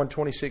Genesis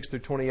 1:26 through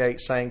 28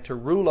 saying to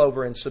rule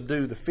over and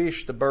subdue the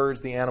fish, the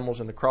birds, the animals,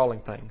 and the crawling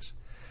things.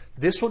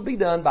 This would be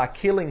done by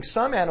killing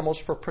some animals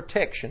for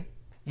protection,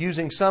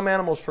 using some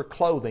animals for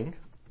clothing.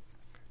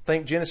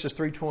 Think Genesis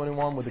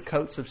 3:21 with the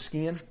coats of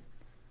skin.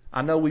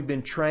 I know we've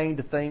been trained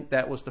to think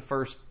that was the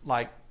first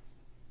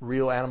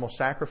real animal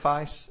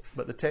sacrifice,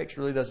 but the text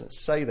really doesn't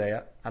say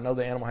that. I know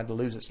the animal had to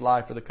lose its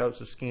life for the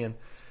coats of skin,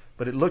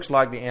 but it looks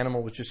like the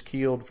animal was just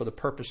killed for the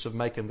purpose of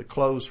making the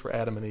clothes for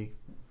Adam and Eve,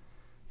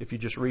 if you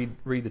just read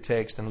the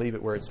text and leave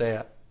it where it's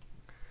at.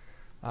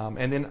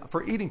 And then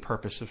for eating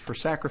purposes, for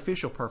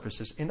sacrificial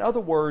purposes. In other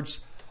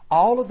words,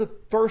 all of the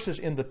verses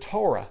in the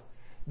Torah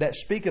that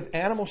speak of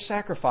animal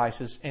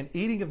sacrifices and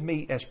eating of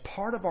meat as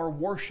part of our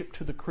worship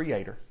to the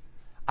Creator,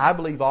 I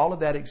believe all of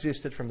that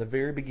existed from the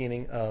very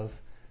beginning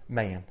of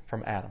man,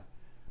 from Adam.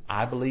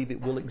 I believe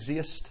it will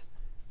exist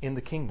in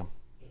the kingdom,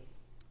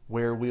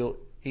 where we'll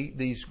eat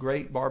these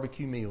great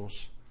barbecue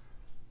meals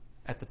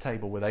at the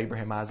table with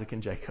Abraham, Isaac,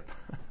 and Jacob.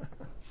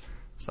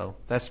 So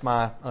that's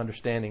my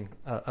understanding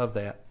of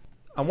that.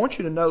 I want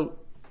you to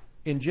note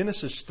in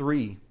Genesis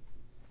 3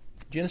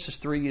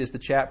 is the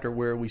chapter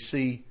where we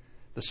see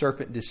the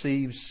serpent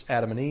deceives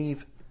Adam and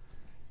Eve,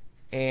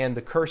 and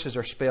the curses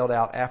are spelled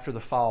out after the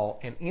fall.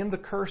 And in the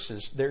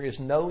curses, there is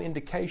no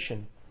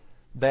indication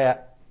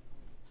that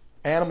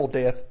animal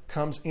death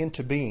comes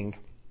into being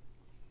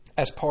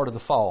as part of the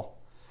fall.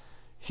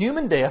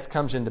 Human death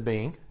comes into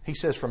being. He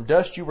says, from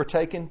dust you were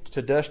taken,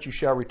 to dust you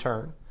shall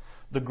return.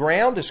 The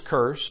ground is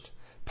cursed.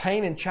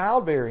 Pain and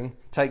childbearing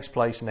takes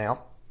place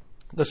now.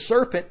 The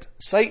serpent,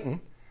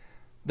 Satan,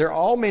 They're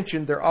all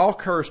mentioned, they're all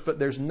cursed, but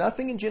there's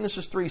nothing in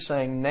Genesis 3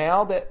 saying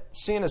now that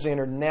sin has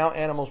entered, now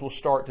animals will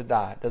start to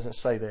die. It doesn't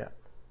say that.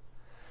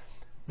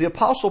 The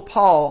Apostle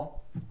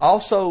Paul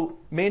also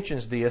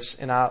mentions this,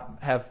 and I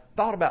have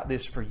thought about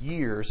this for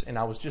years, and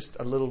I was just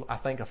a little, I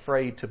think,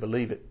 afraid to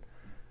believe it.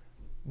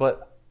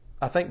 But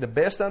I think the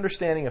best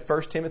understanding of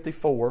 1 Timothy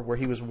 4, where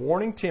he was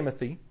warning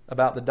Timothy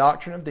about the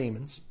doctrine of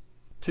demons,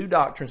 two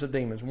doctrines of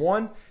demons.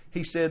 One,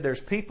 he said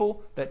there's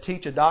people that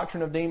teach a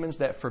doctrine of demons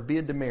that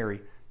forbid to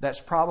marry. That's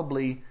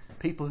probably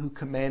people who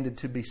commanded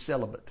to be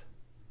celibate.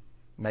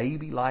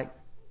 Maybe like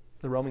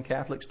the Roman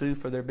Catholics do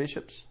for their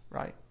bishops,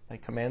 right? They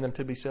command them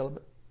to be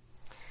celibate.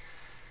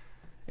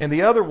 And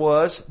the other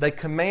was, they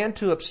command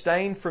to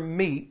abstain from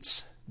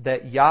meats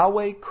that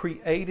Yahweh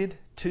created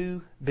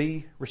to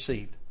be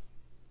received.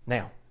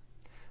 Now,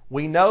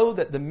 we know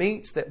that the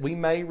meats that we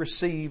may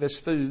receive as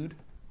food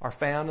are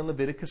found in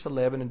Leviticus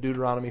 11 and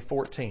Deuteronomy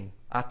 14.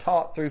 I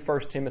taught through 1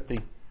 Timothy.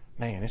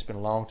 Man, it's been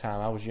a long time.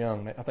 I was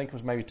young. I think it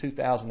was maybe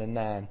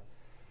 2009.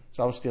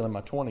 So I was still in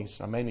my 20s.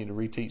 I may need to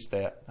reteach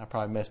that. I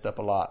probably messed up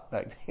a lot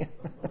back then.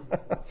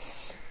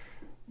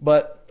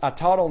 But I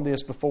taught on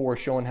this before,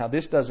 showing how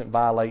this doesn't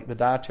violate the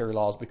dietary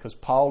laws, because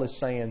Paul is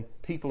saying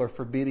people are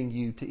forbidding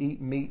you to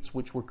eat meats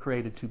which were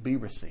created to be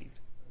received.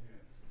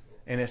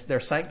 And they're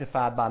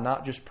sanctified by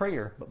not just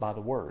prayer, but by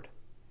the Word.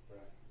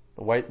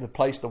 The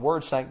place the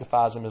Word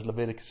sanctifies them is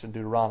Leviticus and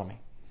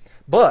Deuteronomy.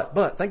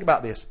 But think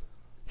about this.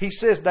 He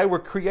says they were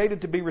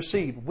created to be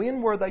received.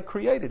 When were they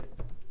created?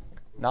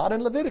 Not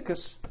in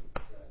Leviticus.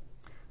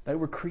 They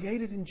were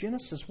created in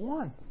Genesis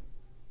 1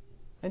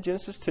 and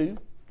Genesis 2,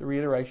 the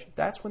reiteration.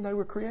 That's when they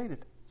were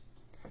created.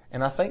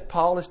 And I think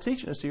Paul is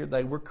teaching us here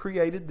they were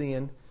created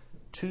then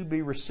to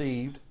be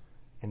received,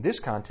 in this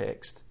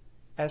context,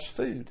 as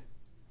food.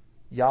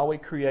 Yahweh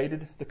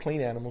created the clean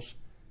animals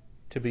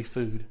to be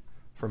food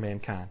for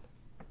mankind.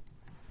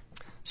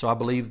 So I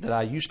believe that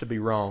I used to be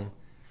wrong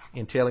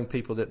in telling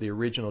people that the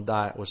original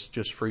diet was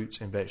just fruits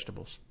and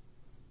vegetables.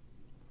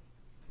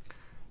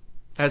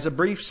 As a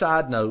brief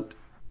side note,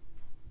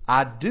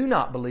 I do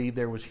not believe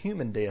there was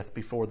human death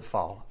before the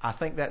fall. I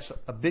think that's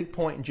a big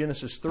point in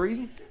Genesis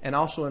 3 and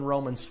also in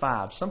Romans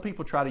 5. Some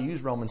people try to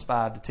use Romans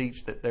 5 to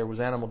teach that there was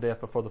animal death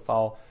before the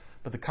fall,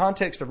 but the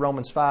context of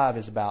Romans 5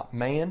 is about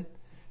man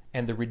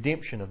and the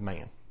redemption of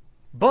man.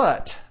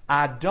 But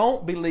I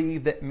don't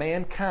believe that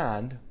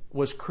mankind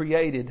was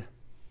created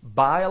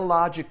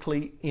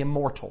biologically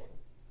immortal.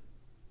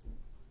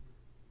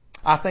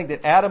 I think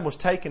that Adam was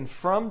taken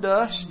from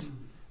dust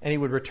and he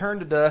would return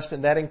to dust,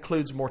 and that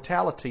includes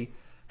mortality.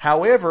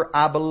 However,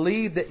 I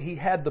believe that he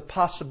had the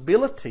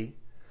possibility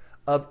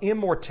of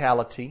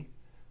immortality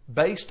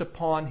based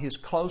upon his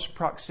close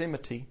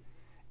proximity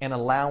and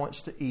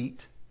allowance to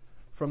eat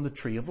from the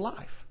tree of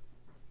life.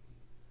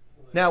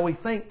 Now we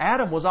think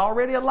Adam was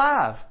already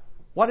alive.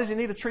 Why does he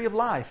need a tree of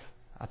life?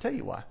 I'll tell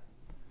you why.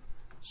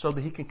 So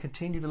that he can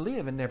continue to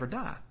live and never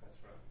die.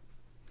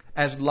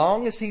 As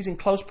long as he's in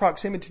close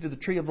proximity to the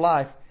tree of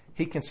life,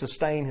 he can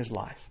sustain his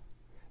life.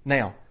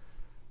 Now,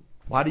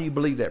 why do you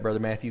believe that, Brother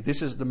Matthew?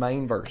 This is the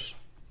main verse.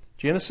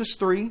 Genesis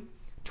 3,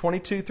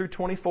 22 through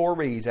 24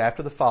 reads,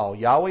 after the fall,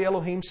 Yahweh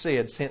Elohim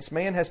said, since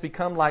man has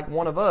become like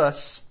one of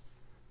us,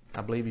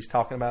 I believe he's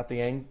talking about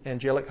the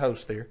angelic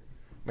host there.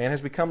 Man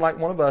has become like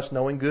one of us,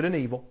 knowing good and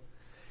evil.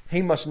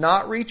 He must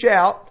not reach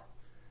out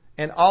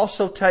and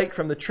also take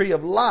from the tree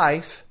of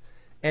life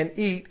and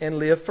eat and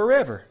live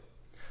forever.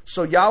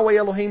 So Yahweh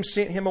Elohim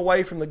sent him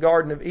away from the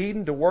Garden of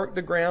Eden to work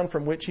the ground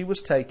from which he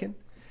was taken.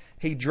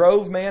 He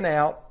drove man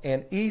out,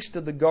 and east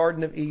of the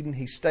Garden of Eden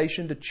he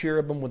stationed a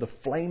cherubim with a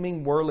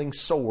flaming, whirling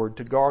sword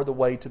to guard the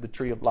way to the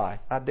tree of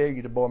life. I dare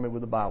you to bore me with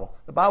the Bible.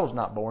 The Bible's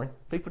not boring.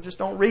 People just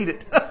don't read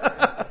it.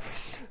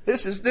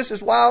 This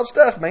is wild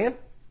stuff, man.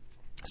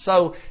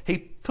 So he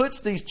puts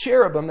these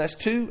cherubim, that's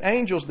two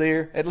angels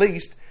there at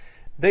least,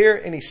 there,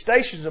 and he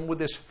stations them with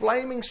this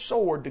flaming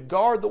sword to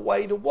guard the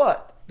way to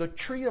what? The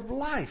tree of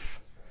life.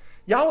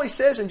 Yahweh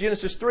says in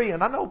Genesis 3,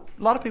 and I know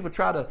a lot of people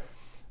try to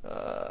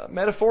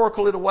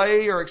metaphorical it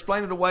away or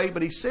explain it away,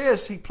 but he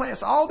says he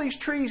plants all these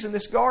trees in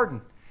this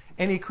garden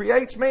and he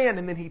creates man,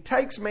 and then he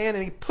takes man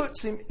and he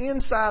puts him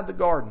inside the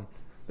garden.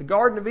 The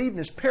Garden of Eden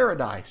is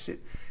paradise.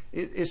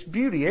 It's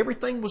beauty.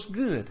 Everything was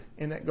good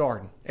in that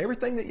garden.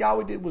 Everything that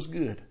Yahweh did was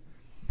good.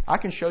 I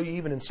can show you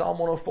even in Psalm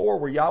 104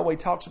 where Yahweh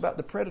talks about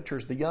the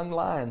predators, the young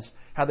lions,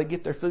 how they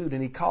get their food,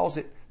 and he calls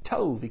it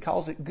tov. He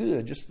calls it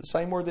good, just the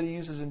same word that he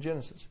uses in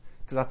Genesis,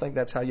 because I think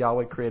that's how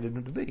Yahweh created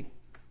them to be.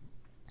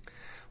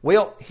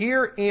 Well,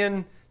 here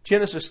in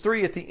Genesis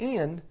 3 at the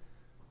end,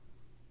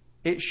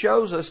 it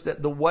shows us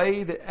that the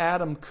way that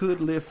Adam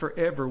could live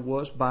forever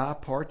was by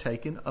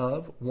partaking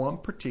of one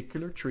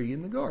particular tree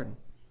in the garden.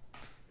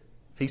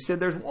 He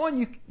said there's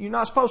one you're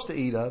not supposed to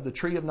eat of, the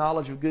tree of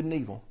knowledge of good and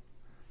evil,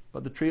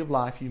 but the tree of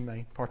life you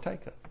may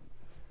partake of.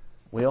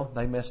 Well,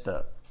 they messed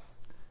up.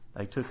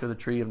 They took of the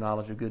tree of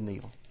knowledge of good and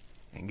evil.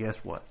 And guess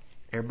what?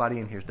 Everybody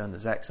in here has done the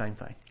exact same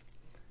thing.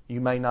 You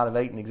may not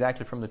have eaten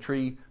exactly from the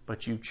tree,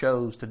 but you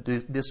chose to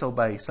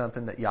disobey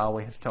something that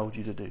Yahweh has told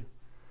you to do.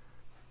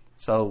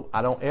 So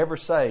I don't ever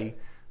say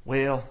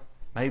well,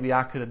 maybe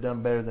I could have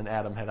done better than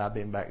Adam had I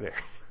been back there.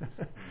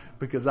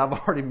 Because I've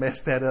already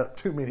messed that up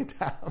too many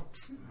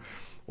times.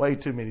 Way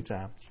too many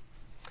times.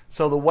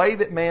 So the way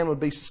that man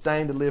would be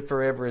sustained to live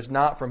forever is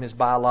not from his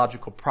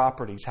biological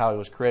properties, how he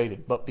was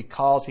created, but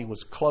because he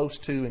was close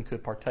to and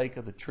could partake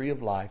of the tree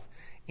of life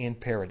in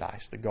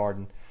paradise, the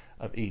Garden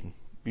of Eden.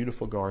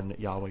 Beautiful garden that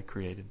Yahweh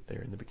created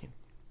there in the beginning.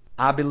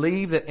 I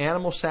believe that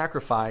animal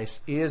sacrifice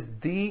is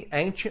the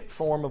ancient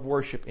form of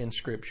worship in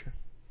Scripture,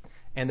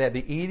 and that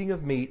the eating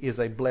of meat is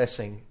a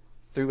blessing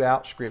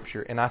throughout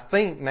Scripture. And I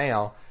think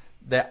now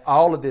that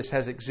all of this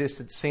has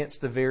existed since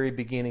the very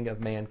beginning of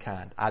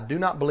mankind. I do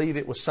not believe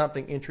it was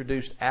something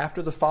introduced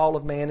after the fall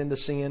of man into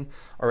sin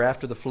or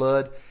after the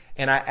flood.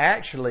 And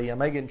I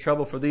may get in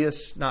trouble for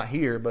this, not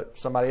here, but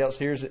somebody else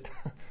hears it.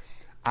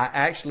 I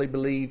actually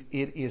believe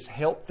it is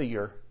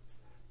healthier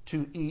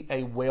to eat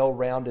a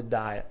well-rounded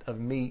diet of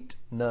meat,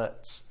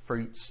 nuts,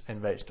 fruits, and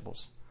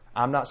vegetables.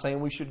 I'm not saying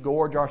we should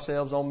gorge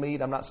ourselves on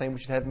meat. I'm not saying we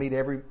should have meat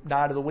every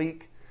night of the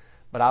week.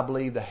 But I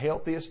believe the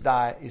healthiest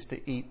diet is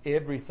to eat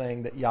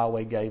everything that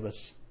Yahweh gave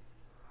us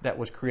that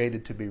was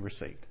created to be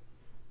received.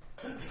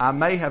 I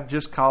may have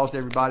just caused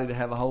everybody to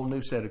have a whole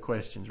new set of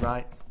questions,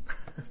 right?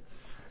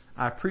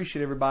 I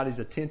appreciate everybody's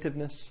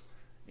attentiveness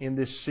in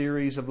this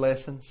series of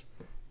lessons.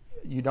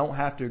 You don't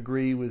have to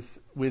agree with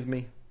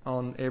me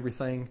on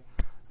everything.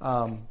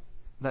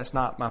 That's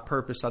not my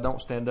purpose. I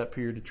don't stand up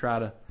here to try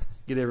to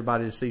get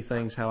everybody to see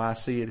things how I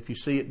see it. If you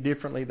see it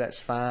differently, that's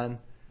fine.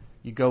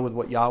 You go with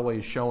what Yahweh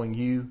is showing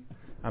you.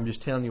 I'm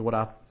just telling you what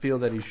I feel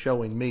that He's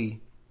showing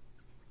me.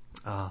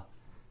 And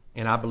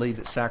I believe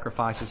that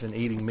sacrifices and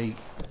eating meat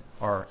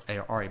are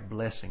a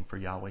blessing for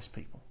Yahweh's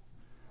people.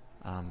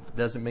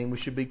 Doesn't mean we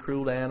should be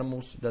cruel to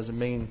animals. Doesn't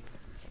mean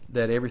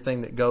that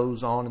everything that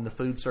goes on in the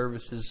food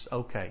service is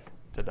okay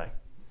today.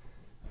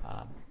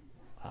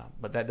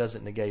 But that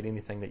doesn't negate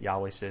anything that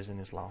Yahweh says in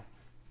His law.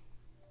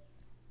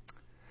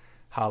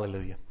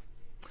 Hallelujah.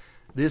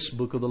 This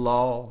book of the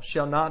law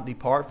shall not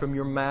depart from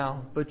your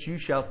mouth, but you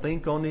shall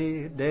think on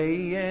it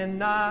day and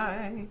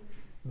night.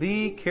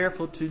 Be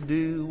careful to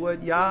do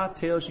what Yah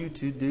tells you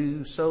to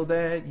do, so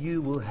that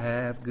you will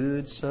have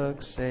good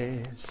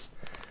success.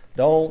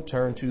 Don't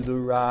turn to the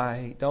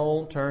right,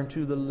 don't turn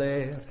to the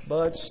left,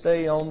 but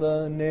stay on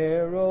the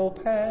narrow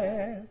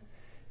path.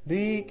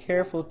 Be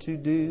careful to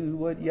do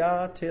what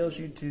Yah tells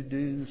you to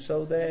do,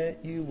 so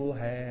that you will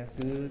have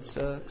good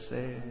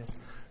success.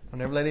 I'll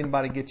never let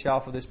anybody get you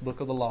off of this book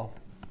of the law.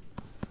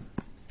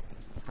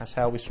 That's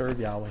how we serve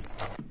Yahweh.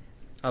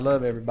 I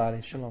love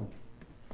everybody. Shalom.